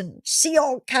lanyards, and Sea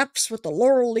Org caps with the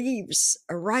laurel leaves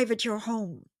arrive at your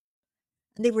home.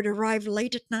 And they would arrive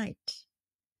late at night.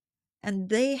 And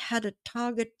they had a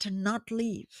target to not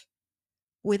leave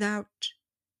without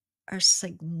a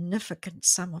significant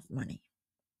sum of money.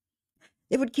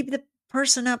 They would keep the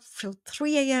person up till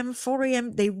 3 a.m., 4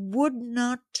 a.m. They would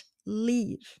not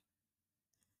leave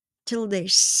till they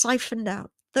siphoned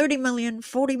out 30 million,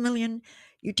 40 million.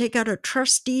 You take out a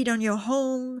trust deed on your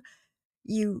home.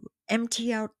 You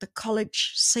empty out the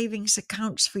college savings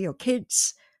accounts for your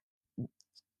kids.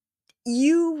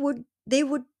 They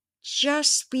would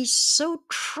just be so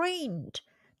trained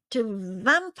to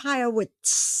vampire with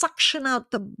suction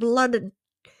out the blood and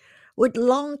with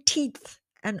long teeth,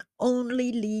 and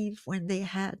only leave when they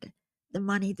had the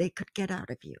money they could get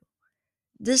out of you.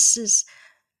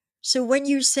 So when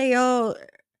you say, oh,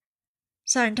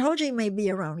 Scientology may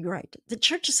be around, you're right. The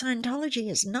Church of Scientology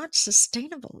is not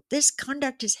sustainable. This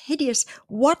conduct is hideous.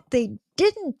 What they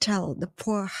didn't tell the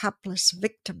poor hapless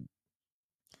victim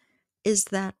is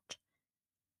that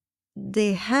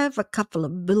they have a couple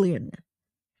of billion.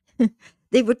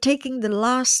 They were taking the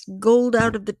last gold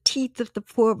out of the teeth of the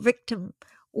poor victim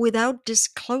without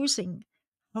disclosing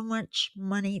how much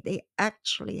money they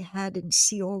actually had in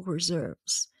Sea Org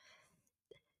reserves.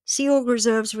 Sea Org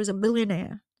reserves was a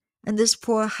billionaire, and this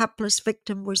poor hapless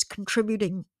victim was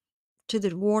contributing to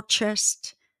the war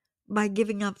chest by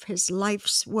giving up his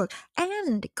life's work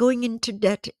and going into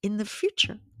debt in the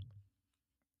future,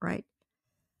 right?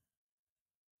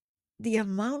 The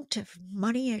amount of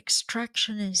money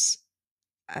extraction is...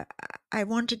 I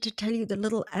wanted to tell you the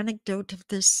little anecdote of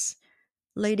this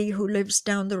lady who lives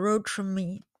down the road from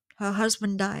me. Her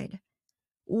husband died.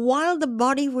 While the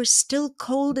body was still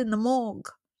cold in the morgue,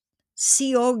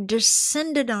 Sea Org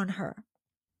descended on her.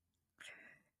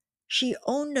 She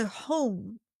owned a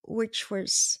home, which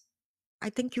was, I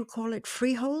think you call it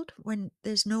freehold, when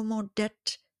there's no more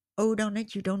debt owed on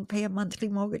it. You don't pay a monthly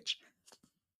mortgage.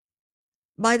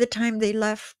 By the time they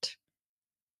left,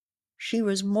 she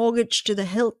was mortgaged to the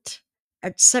hilt.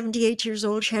 At 78 years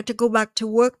old, she had to go back to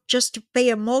work just to pay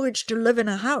a mortgage to live in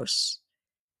a house.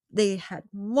 They had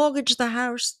mortgaged the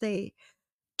house. They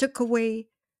took away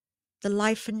the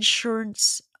life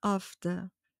insurance of her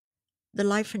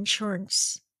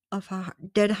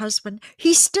dead husband.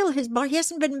 He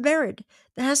hasn't been buried.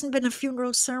 There hasn't been a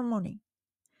funeral ceremony.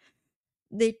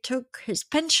 They took his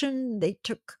pension.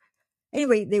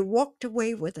 Anyway, they walked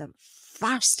away with a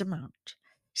vast amount.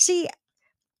 See,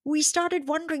 we started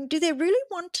wondering, do they really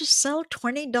want to sell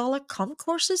 $20 comm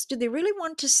courses? Do they really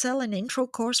want to sell an intro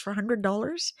course for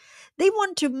 $100? They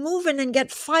want to move in and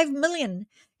get 5 million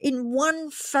in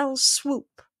one fell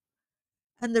swoop.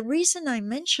 And the reason I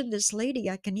mentioned this lady,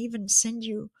 I can even send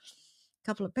you a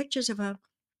couple of pictures of her.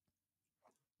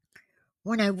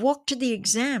 When I walked to the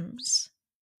exams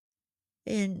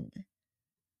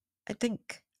I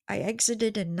think I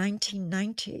exited in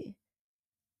 1990.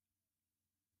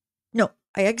 No,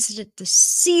 I exited the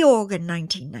Sea Org in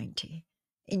 1990.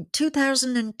 In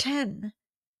 2010,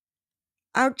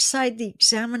 outside the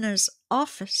examiner's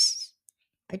office,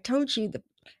 I told you the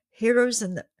heroes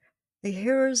and the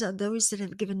heroes are those that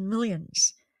have given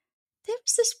millions. There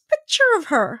was this picture of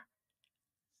her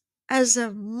as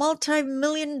a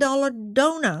multi-million-dollar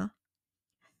donor.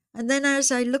 And then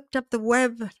as I looked up the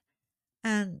web,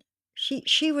 and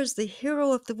she was the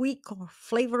hero of the week or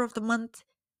flavor of the month,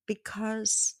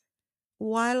 because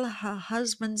while her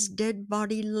husband's dead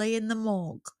body lay in the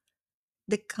morgue,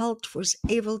 the cult was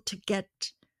able to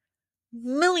get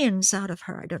millions out of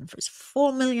her. I don't know if it was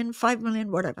 4 million, 5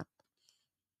 million, whatever.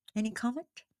 Any comment?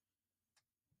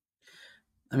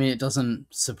 I mean, it doesn't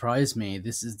surprise me.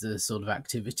 This is the sort of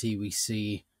activity we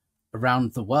see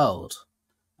around the world.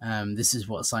 This is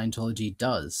what Scientology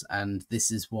does, and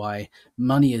this is why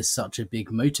money is such a big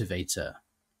motivator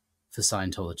for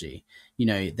Scientology.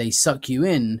 They suck you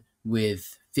in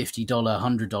with $50,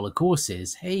 $100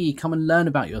 courses. Hey, come and learn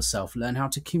about yourself, learn how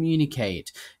to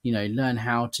communicate, learn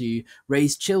how to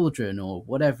raise children or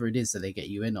whatever it is that they get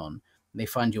you in on. They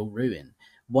find your ruin.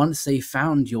 Once they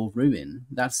found your ruin,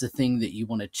 that's the thing that you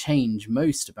want to change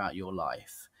most about your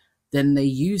life. Then they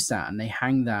use that and they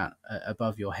hang that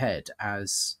above your head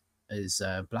as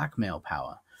blackmail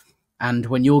power. And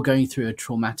when you're going through a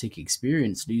traumatic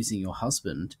experience, losing your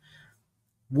husband,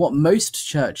 what most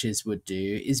churches would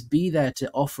do is be there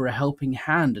to offer a helping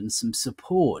hand and some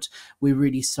support. We're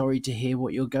really sorry to hear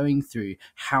what you're going through.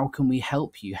 How can we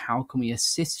help you? How can we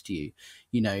assist you?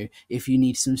 If you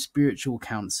need some spiritual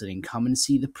counseling, come and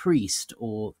see the priest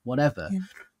or whatever. Yeah.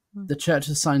 The Church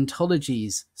of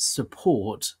Scientology's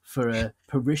support for a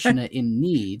parishioner in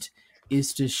need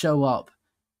is to show up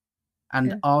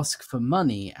and Yeah. ask for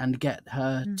money and get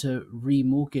her to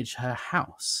remortgage her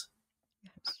house.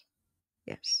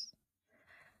 Yes.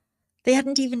 They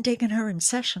hadn't even taken her in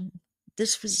session.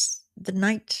 This was the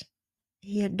night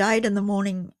he had died in the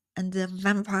morning, and the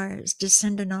vampires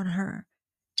descended on her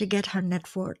to get her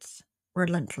net worth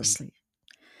relentlessly.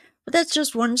 But that's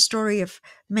just one story of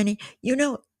many.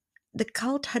 The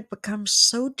cult had become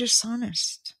so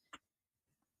dishonest.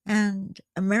 And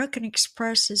American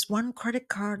Express is one credit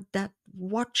card that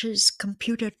watches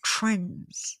computer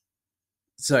trends.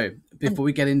 So before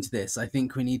we get into this, I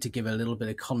think we need to give a little bit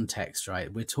of context,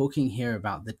 right? We're talking here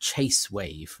about the chase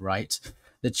wave, right?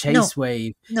 The chase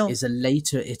wave is a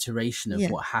later iteration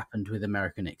of what happened with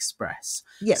American Express.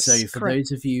 Yes, so for correct.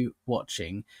 those of you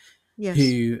watching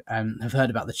who have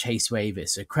heard about the chase wave,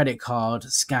 it's a credit card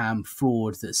scam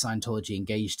fraud that Scientology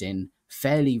engaged in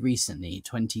fairly recently,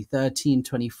 2013,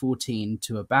 2014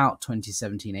 to about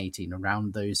 2017, 18,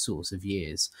 around those sorts of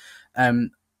years.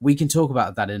 We can talk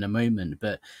about that in a moment,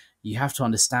 but you have to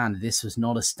understand this was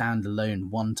not a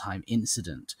standalone one-time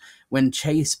incident. When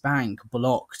Chase Bank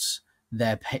blocked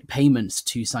their payments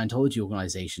to Scientology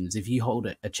organizations, if you hold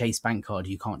a Chase Bank card,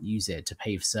 you can't use it to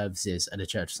pay for services at a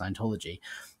Church of Scientology.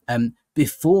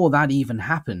 Before that even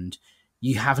happened,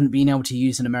 you haven't been able to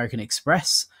use an American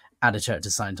Express at a Church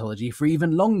of Scientology for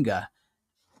even longer.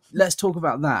 Let's talk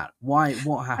about that. What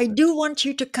happened? I do want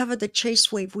you to cover the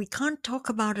chase wave. We can't talk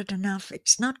about it enough.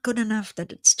 It's not good enough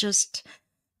that it's just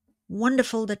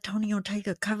wonderful that Tony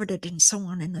Ortega covered it and so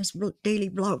on in his daily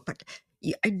blog. But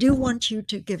I do want you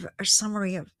to give a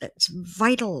summary of that's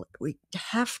vital. We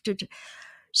have to.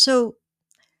 So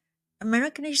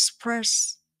American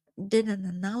Express did an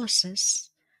analysis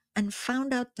and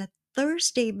found out that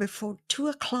Thursday before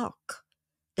 2:00,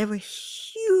 there were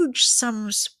huge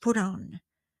sums put on.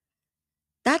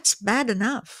 That's bad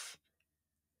enough.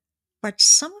 But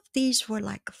some of these were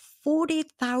like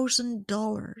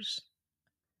 $40,000,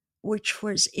 which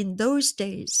was in those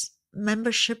days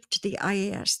membership to the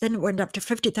IAS. Then it went up to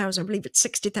 50,000. I believe it's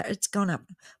 60,000. It's gone up.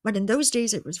 But in those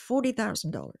days, it was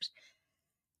 $40,000.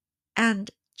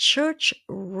 And church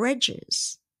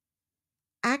regs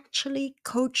actually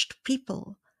coached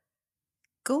people.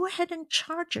 Go ahead and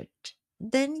charge it.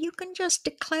 Then you can just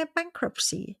declare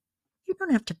bankruptcy. You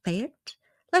don't have to pay it.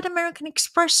 Let American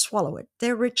Express swallow it.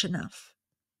 They're rich enough.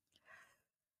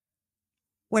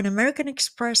 When American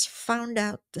Express found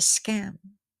out the scam,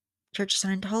 Church of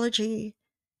Scientology,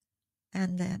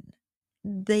 and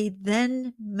they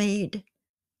then made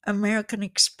American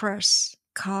Express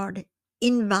card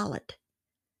invalid.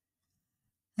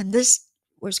 And this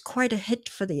was quite a hit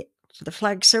for the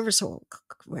flag service,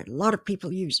 where a lot of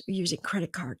people using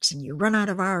credit cards, and you run out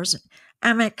of hours. And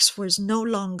Amex was no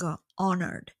longer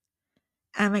honored.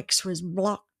 Amex was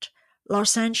blocked.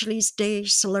 Los Angeles Day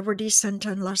Celebrity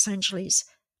Center in Los Angeles,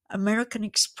 American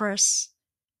Express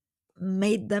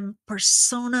made them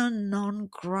persona non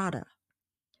grata.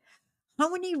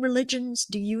 How many religions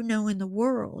do you know in the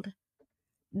world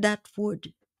that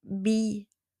would be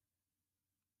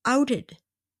outed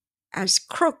as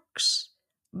crooks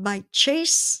by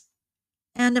Chase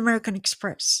and American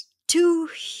Express? Two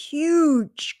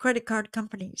huge credit card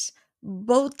companies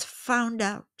both found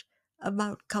out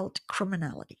about cult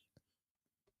criminality.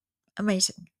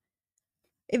 Amazing.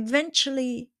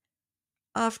 Eventually,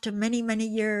 after many, many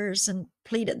years and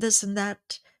pleaded this and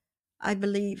that, I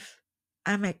believe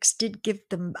Amex did give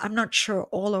them, I'm not sure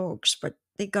all orgs, but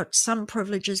they got some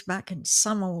privileges back in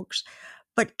some orgs.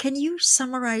 But can you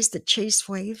summarize the chase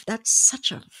wave? That's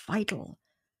such a vital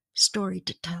story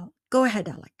to tell. Go ahead,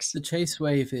 Alex. The chase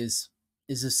wave is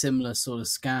a similar sort of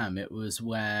scam. It was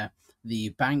where the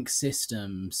bank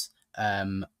systems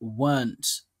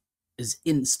weren't as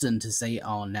instant as they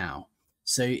are now.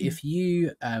 So if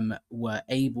you were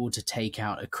able to take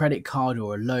out a credit card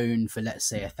or a loan for, let's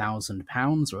say,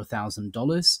 £1,000 or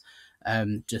 $1,000,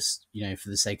 just, for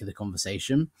the sake of the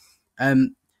conversation.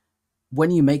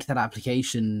 When you make that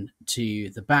application to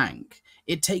the bank,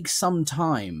 it takes some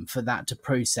time for that to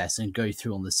process and go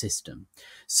through on the system.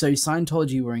 So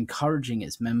Scientology were encouraging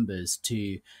its members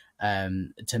to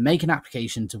make an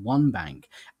application to one bank,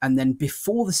 and then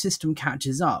before the system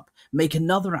catches up, make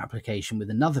another application with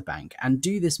another bank, and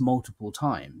do this multiple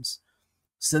times,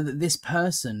 so that this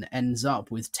person ends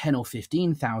up with $10,000 or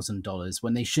 $15,000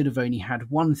 when they should have only had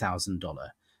 $1,000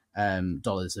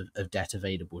 of debt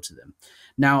available to them.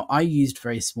 Now, I used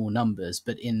very small numbers,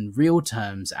 but in real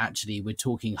terms, actually, we're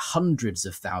talking hundreds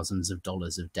of thousands of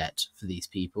dollars of debt for these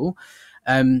people,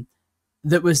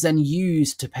 that was then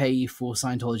used to pay for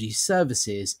Scientology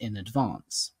services in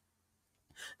advance.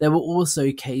 There were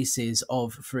also cases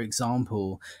of, for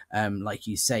example, like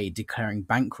you say, declaring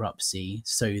bankruptcy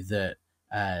so that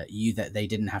that they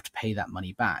didn't have to pay that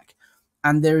money back.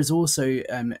 And there is also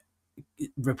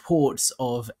reports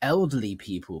of elderly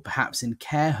people, perhaps in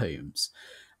care homes,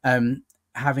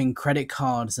 having credit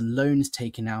cards and loans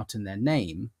taken out in their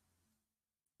name,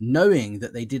 knowing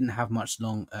that they didn't have much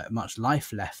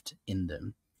life left in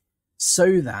them,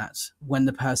 so that when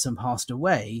the person passed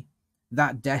away,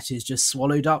 that debt is just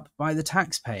swallowed up by the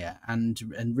taxpayer and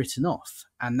written off,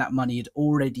 and that money had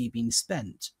already been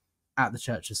spent at the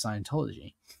Church of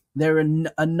Scientology. There are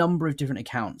a number of different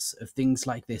accounts of things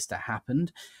like this that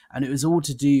happened, and it was all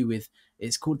to do with,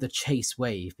 it's called the Chase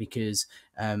Wave, because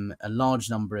a large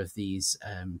number of these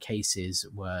cases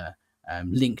were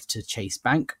linked to Chase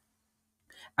Bank.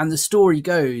 And the story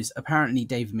goes, apparently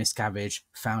David Miscavige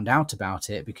found out about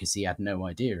it because he had no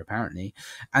idea, apparently,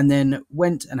 and then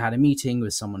went and had a meeting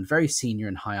with someone very senior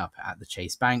and high up at the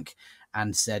Chase Bank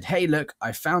and said, hey, look,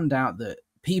 I found out that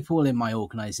people in my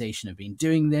organization have been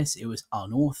doing this. It was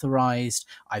unauthorized.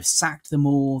 I've sacked them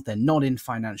all. They're not in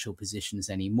financial positions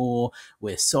anymore.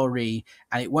 We're sorry.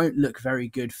 And it won't look very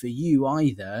good for you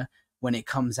either when it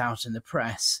comes out in the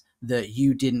press that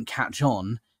you didn't catch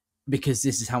on, because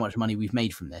this is how much money we've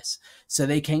made from this. So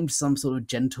they came to some sort of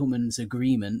gentleman's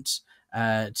agreement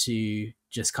to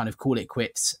just kind of call it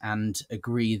quits and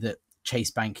agree that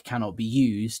Chase Bank cannot be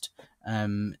used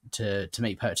to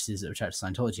make purchases at the Church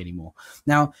of Scientology anymore.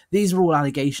 Now, these are all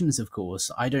allegations, of course.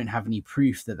 I don't have any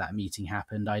proof that that meeting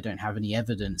happened. I don't have any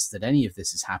evidence that any of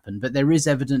this has happened, but there is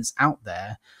evidence out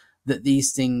there that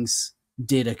these things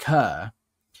did occur.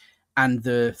 And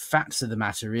the facts of the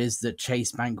matter is that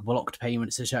Chase Bank blocked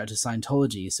payments to Church of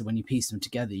Scientology. So when you piece them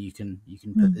together, you can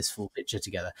put this full picture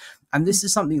together. And this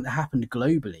is something that happened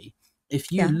globally.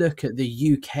 If you look at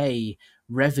the UK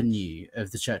revenue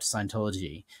of the Church of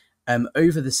Scientology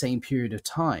over the same period of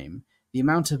time, the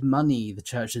amount of money the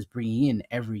church is bringing in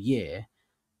every year,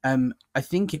 I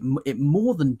think it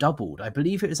more than doubled. I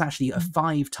believe it was actually a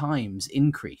 5 times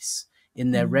increase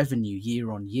in their revenue year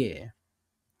on year.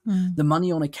 The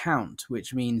money on account,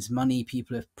 which means money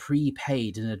people have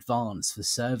prepaid in advance for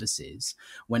services,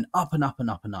 went up and up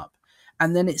and up and up.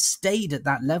 And then it stayed at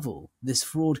that level. This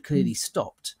fraud clearly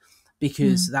stopped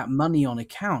because that money on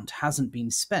account hasn't been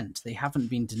spent. They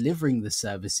haven't been delivering the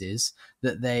services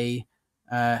that they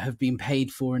have been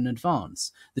paid for in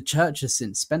advance. The church has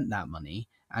since spent that money.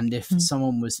 And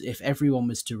if everyone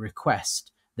was to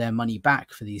request their money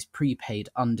back for these prepaid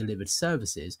undelivered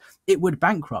services, it would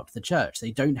bankrupt the church.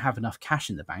 They don't have enough cash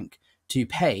in the bank to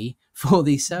pay for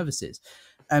these services.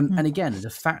 And again,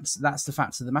 that's the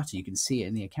facts of the matter. You can see it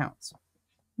in the accounts.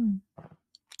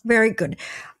 Very good.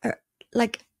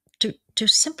 Like to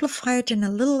simplify it in a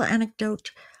little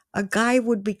anecdote, a guy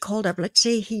would be called up. Let's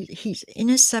say he's in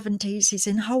his 70s, he's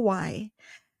in Hawaii,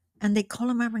 and they call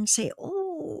him up and say,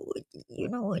 oh,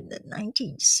 in the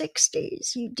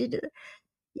 1960s, you did it.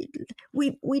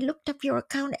 We looked up your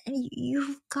account and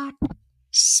you've got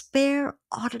spare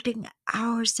auditing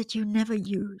hours that you never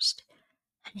used.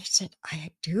 And he said,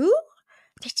 I do?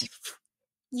 They said,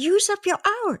 use up your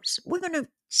hours. We're going to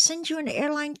send you an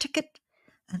airline ticket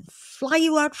and fly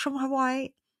you out from Hawaii.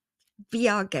 Be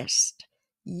our guest.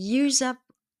 Use up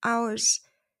hours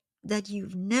that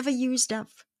you've never used up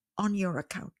on your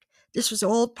account. This was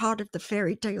all part of the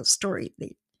fairy tale story.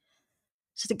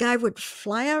 So the guy would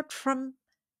fly out from,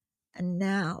 and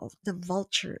now the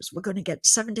vultures were going to get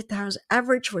 $70,000.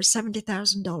 Average was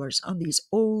 $70,000 on these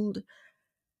old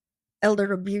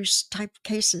elder abuse type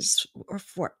cases. Or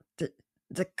for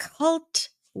the cult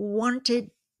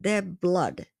wanted their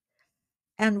blood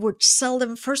and would sell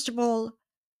them. First of all,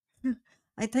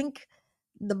 I think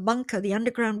the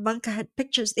underground bunker had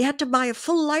pictures. They had to buy a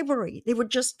full library. They would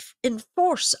just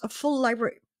enforce a full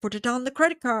library, put it on the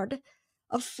credit card,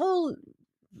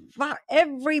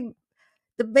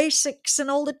 the basics and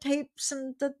all the tapes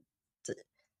and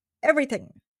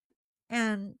everything.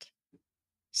 And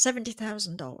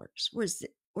 $70,000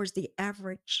 was the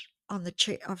average on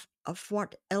the of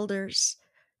what elders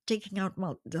taking out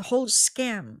the whole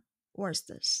scam was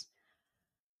this.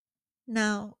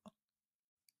 Now,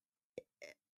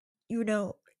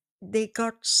 they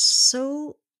got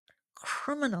so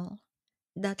criminal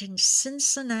that in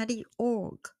Cincinnati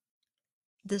org,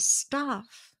 the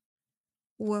staff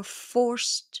were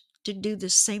forced to do the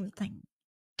same thing,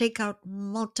 take out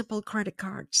multiple credit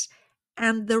cards,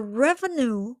 and the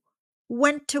revenue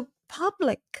went to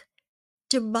public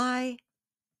to buy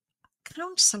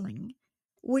counseling,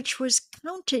 which was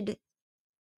counted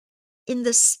in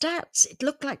the stats. It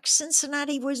looked like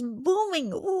Cincinnati was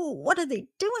booming. Oh, what are they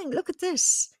doing? Look at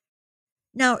this.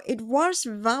 Now, it was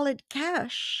valid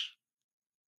cash,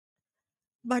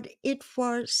 but it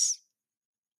was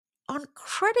on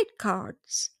credit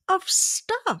cards of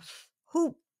staff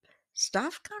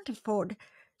can't afford.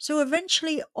 So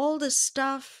eventually all the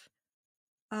staff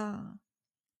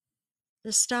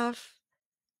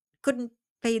couldn't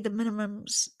pay the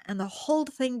minimums, and the whole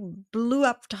thing blew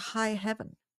up to high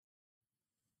heaven.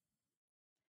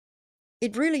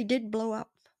 It really did blow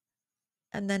up.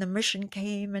 And then a mission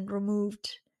came and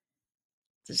removed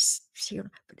this. But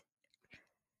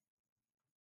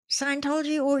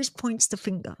Scientology always points the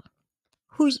finger.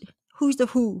 Who's the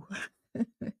who?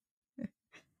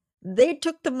 They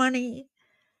took the money.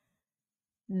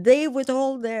 They, with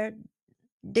all their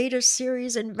data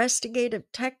series, investigative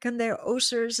tech, and their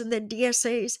OSERs and their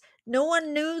DSAs, no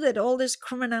one knew that all this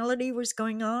criminality was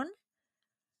going on.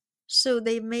 So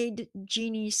they made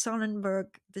Jeannie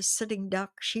Sonnenberg the sitting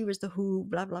duck. She was the who,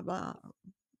 blah, blah, blah.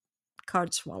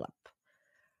 Card swallow.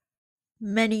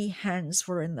 Many hands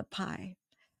were in the pie.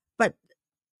 But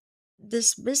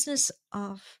this business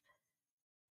of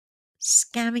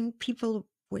scamming people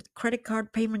with credit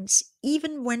card payments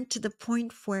even went to the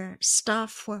point where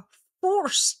staff were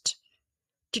forced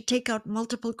to take out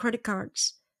multiple credit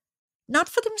cards, not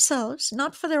for themselves,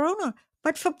 not for their owner,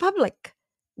 but for public,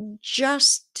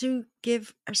 just to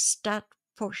give a stat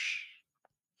push.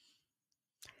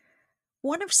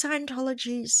 One of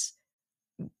Scientology's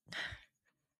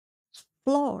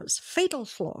fatal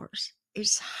flaws,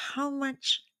 is how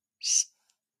much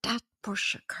stat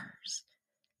push occurs.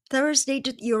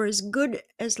 You're as good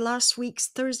as last week's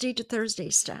Thursday to Thursday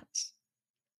stats.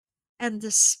 And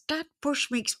the stat push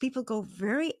makes people go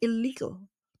very illegal.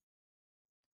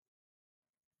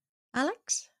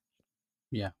 Alex?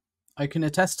 Yeah, I can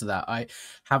attest to that.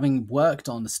 Having worked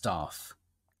on the staff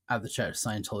at the Church of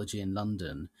Scientology in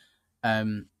London,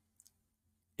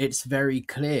 it's very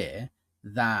clear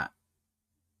that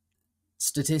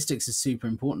statistics are super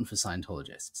important for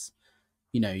Scientologists.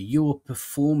 Your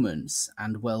performance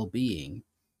and well-being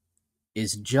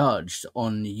is judged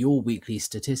on your weekly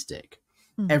statistic.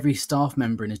 Every staff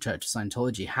member in a Church of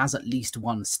Scientology has at least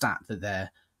one stat that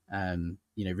they're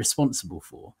responsible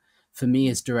for. For me,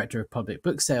 as director of public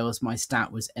book sales, my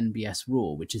stat was NBS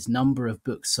Raw, which is number of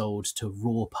books sold to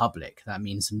raw public. That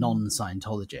means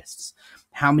non-Scientologists.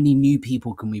 How many new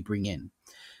people can we bring in?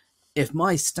 If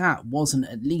my stat wasn't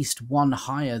at least one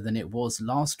higher than it was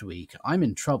last week, I'm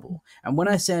in trouble. And when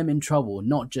I say I'm in trouble,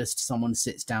 not just someone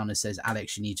sits down and says,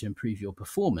 Alex, you need to improve your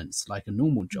performance like a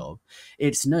normal job.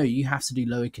 It's no, you have to do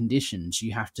lower conditions.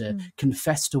 You have to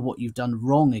confess to what you've done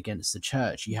wrong against the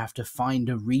church. You have to find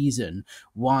a reason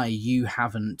why you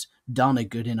haven't done a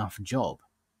good enough job.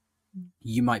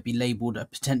 You might be labeled a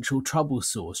potential trouble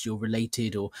source. You're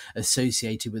related or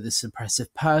associated with a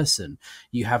suppressive person.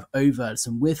 You have overts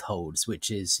and withholds,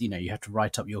 which is, you have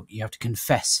to you have to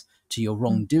confess to your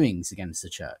wrongdoings against the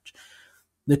church.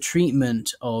 The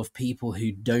treatment of people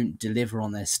who don't deliver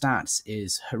on their stats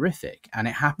is horrific. And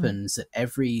it happens at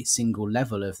every single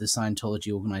level of the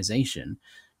Scientology organization,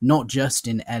 not just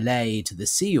in LA to the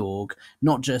Sea Org,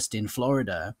 not just in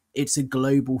Florida. It's a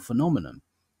global phenomenon.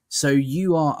 So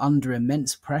you are under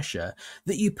immense pressure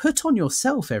that you put on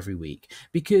yourself every week,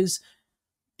 because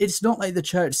it's not like the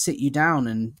church sit you down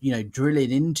and, drill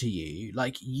it into you.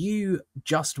 Like, you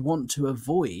just want to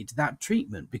avoid that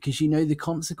treatment because the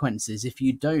consequences if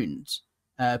you don't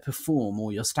perform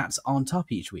or your stats aren't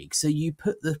up each week. So you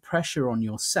put the pressure on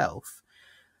yourself.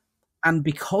 And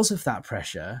because of that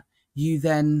pressure, you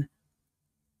then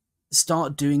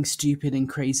start doing stupid and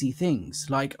crazy things.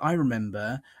 Like, I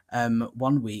remember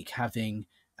one week having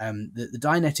the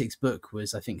Dianetics book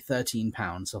was, I think,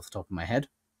 £13 off the top of my head.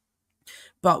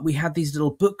 But we had these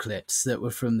little booklets that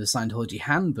were from the Scientology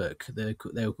handbook. They were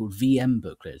called VM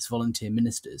booklets, volunteer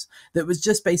ministers. That was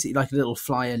just basically like a little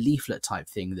flyer leaflet type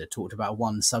thing that talked about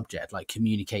one subject, like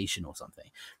communication or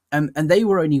something. And they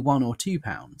were only £1 or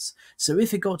 £2. So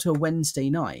if it got to a Wednesday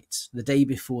night, the day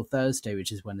before Thursday,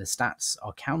 which is when the stats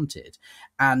are counted,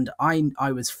 and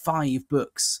I was 5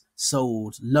 books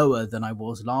sold lower than I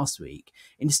was last week,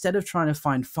 instead of trying to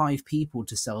find 5 people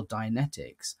to sell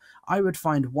Dianetics, I would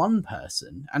find one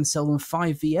person and sell them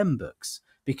 5 VM books,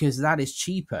 because that is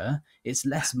cheaper, it's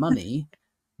less money,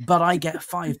 but I get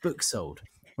 5 books sold.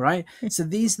 Right. So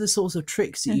these are the sorts of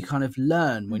tricks that you kind of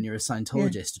learn when you're a Yeah.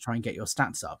 Scientologist to try and get your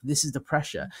stats up. This is the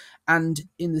pressure. And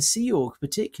in the Sea Org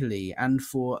particularly, and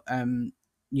for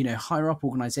higher up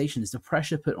organizations, the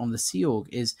pressure put on the Sea Org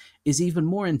is even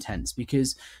more intense,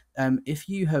 because if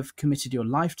you have committed your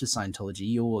life to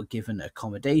Scientology, you're given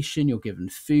accommodation, you're given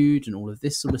food and all of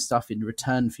this sort of stuff in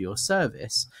return for your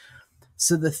service.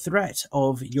 So the threat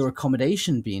of your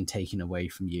accommodation being taken away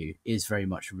from you is very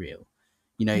much real.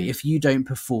 If you don't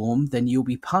perform, then you'll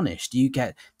be punished. You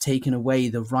get taken away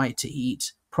the right to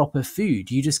eat proper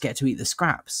food. You just get to eat the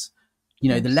scraps, the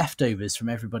Yes. leftovers from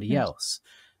everybody Yes. else.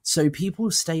 So people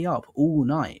stay up all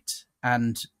night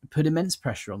and put immense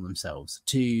pressure on themselves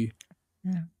to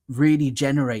really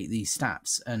generate these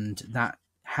stats. And that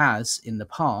has, in the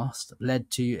past, led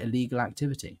to illegal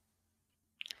activity.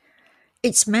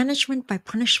 It's management by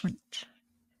punishment.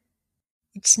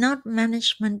 It's not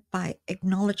management by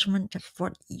acknowledgement of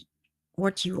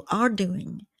what you are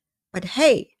doing, but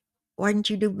hey, why don't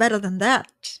you do better than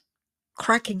that?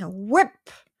 Cracking a whip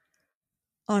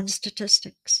on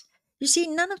statistics. You see,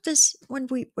 none of this, when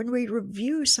we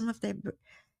review some of their,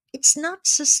 it's not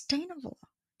sustainable.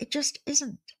 It just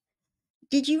isn't.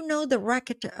 Did you know the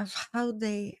racket of how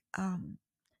they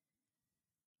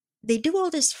do all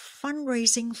this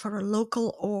fundraising for a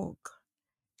local org?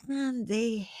 And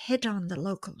they hit on the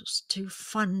locals to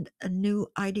fund a new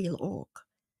ideal org.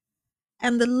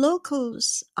 And the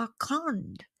locals are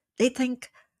conned. They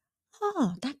think,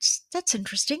 oh, that's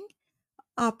interesting.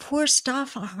 Our poor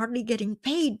staff are hardly getting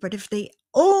paid, but if they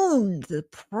own the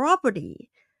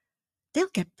property, they'll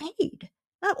get paid.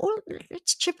 Well,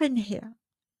 let's chip in here.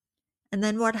 And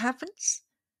then what happens?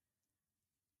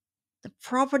 The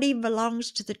property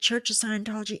belongs to the Church of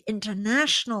Scientology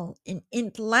International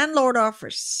in landlord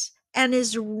office and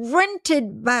is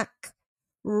rented back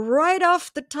right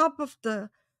off the top of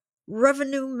the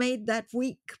revenue made that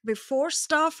week before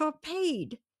staff are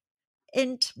paid.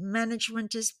 Int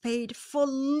management is paid for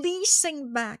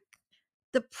leasing back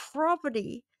the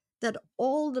property that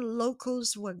all the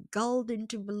locals were gulled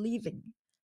into believing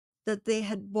that they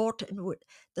had bought and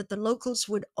that the locals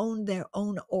would own their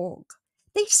own org.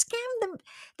 They scammed them.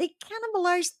 They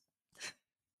cannibalized.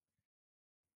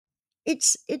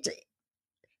 It's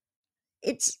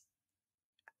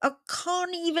a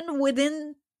con even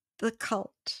within the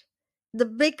cult. The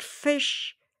big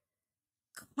fish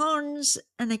cons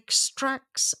and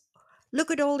extracts. Look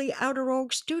at all the outer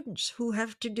org students who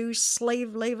have to do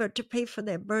slave labor to pay for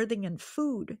their birthing and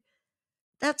food.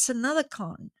 That's another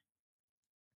con.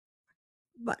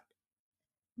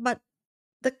 But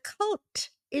the cult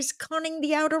is conning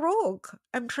the outer org.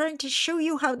 I'm trying to show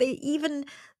you how the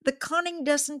conning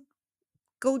doesn't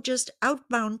go just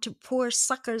outbound to poor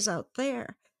suckers out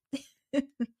there.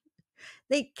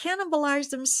 They cannibalize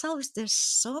themselves. There's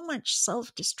so much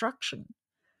self-destruction,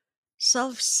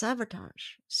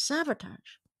 self-sabotage,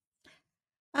 sabotage.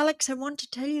 Alex, I want to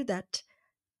tell you that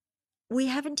we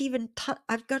haven't even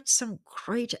I've got some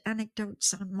great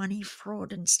anecdotes on money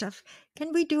fraud and stuff.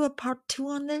 Can we do a part 2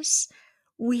 on this?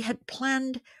 We've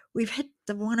hit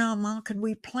the 1 hour mark, and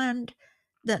we planned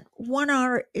that 1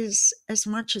 hour is as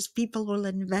much as people will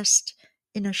invest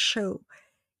in a show.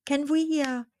 Can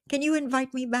you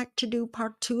invite me back to do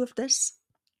part 2 of this?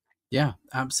 Yeah,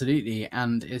 absolutely.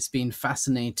 And it's been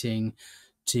fascinating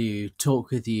to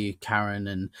talk with you, Karen,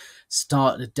 and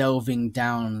start delving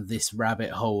down this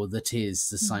rabbit hole that is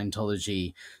the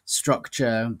Scientology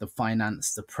structure, the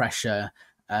finance, the pressure.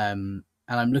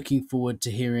 And I'm looking forward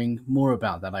to hearing more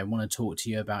about that. I want to talk to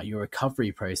you about your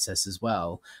recovery process as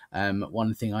well.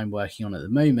 One thing I'm working on at the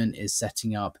moment is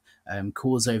setting up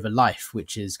Cause Over Life,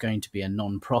 which is going to be a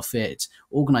non-profit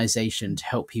organization to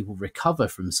help people recover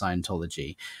from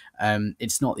Scientology.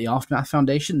 It's not the Aftermath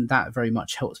Foundation. That very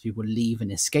much helps people leave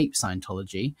and escape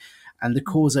Scientology. And the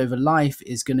Cause Over Life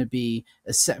is going to be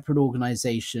a separate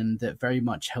organization that very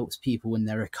much helps people in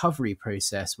their recovery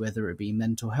process, whether it be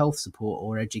mental health support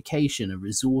or education, a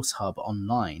resource hub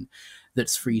online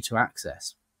that's free to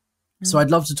access. So I'd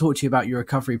love to talk to you about your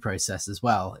recovery process as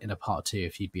well in a part 2,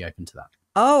 if you'd be open to that.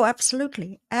 Oh,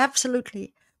 absolutely.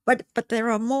 Absolutely. But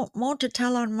there are more to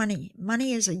tell on money.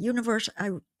 Money is a universe.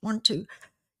 I want to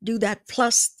do that,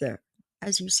 plus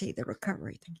as you say, the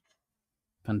recovery thing.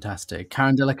 Fantastic.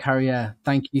 Karen de la Carrière,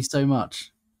 thank you so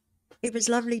much. It was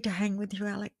lovely to hang with you,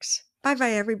 Alex. Bye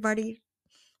bye, everybody.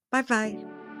 Bye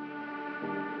bye.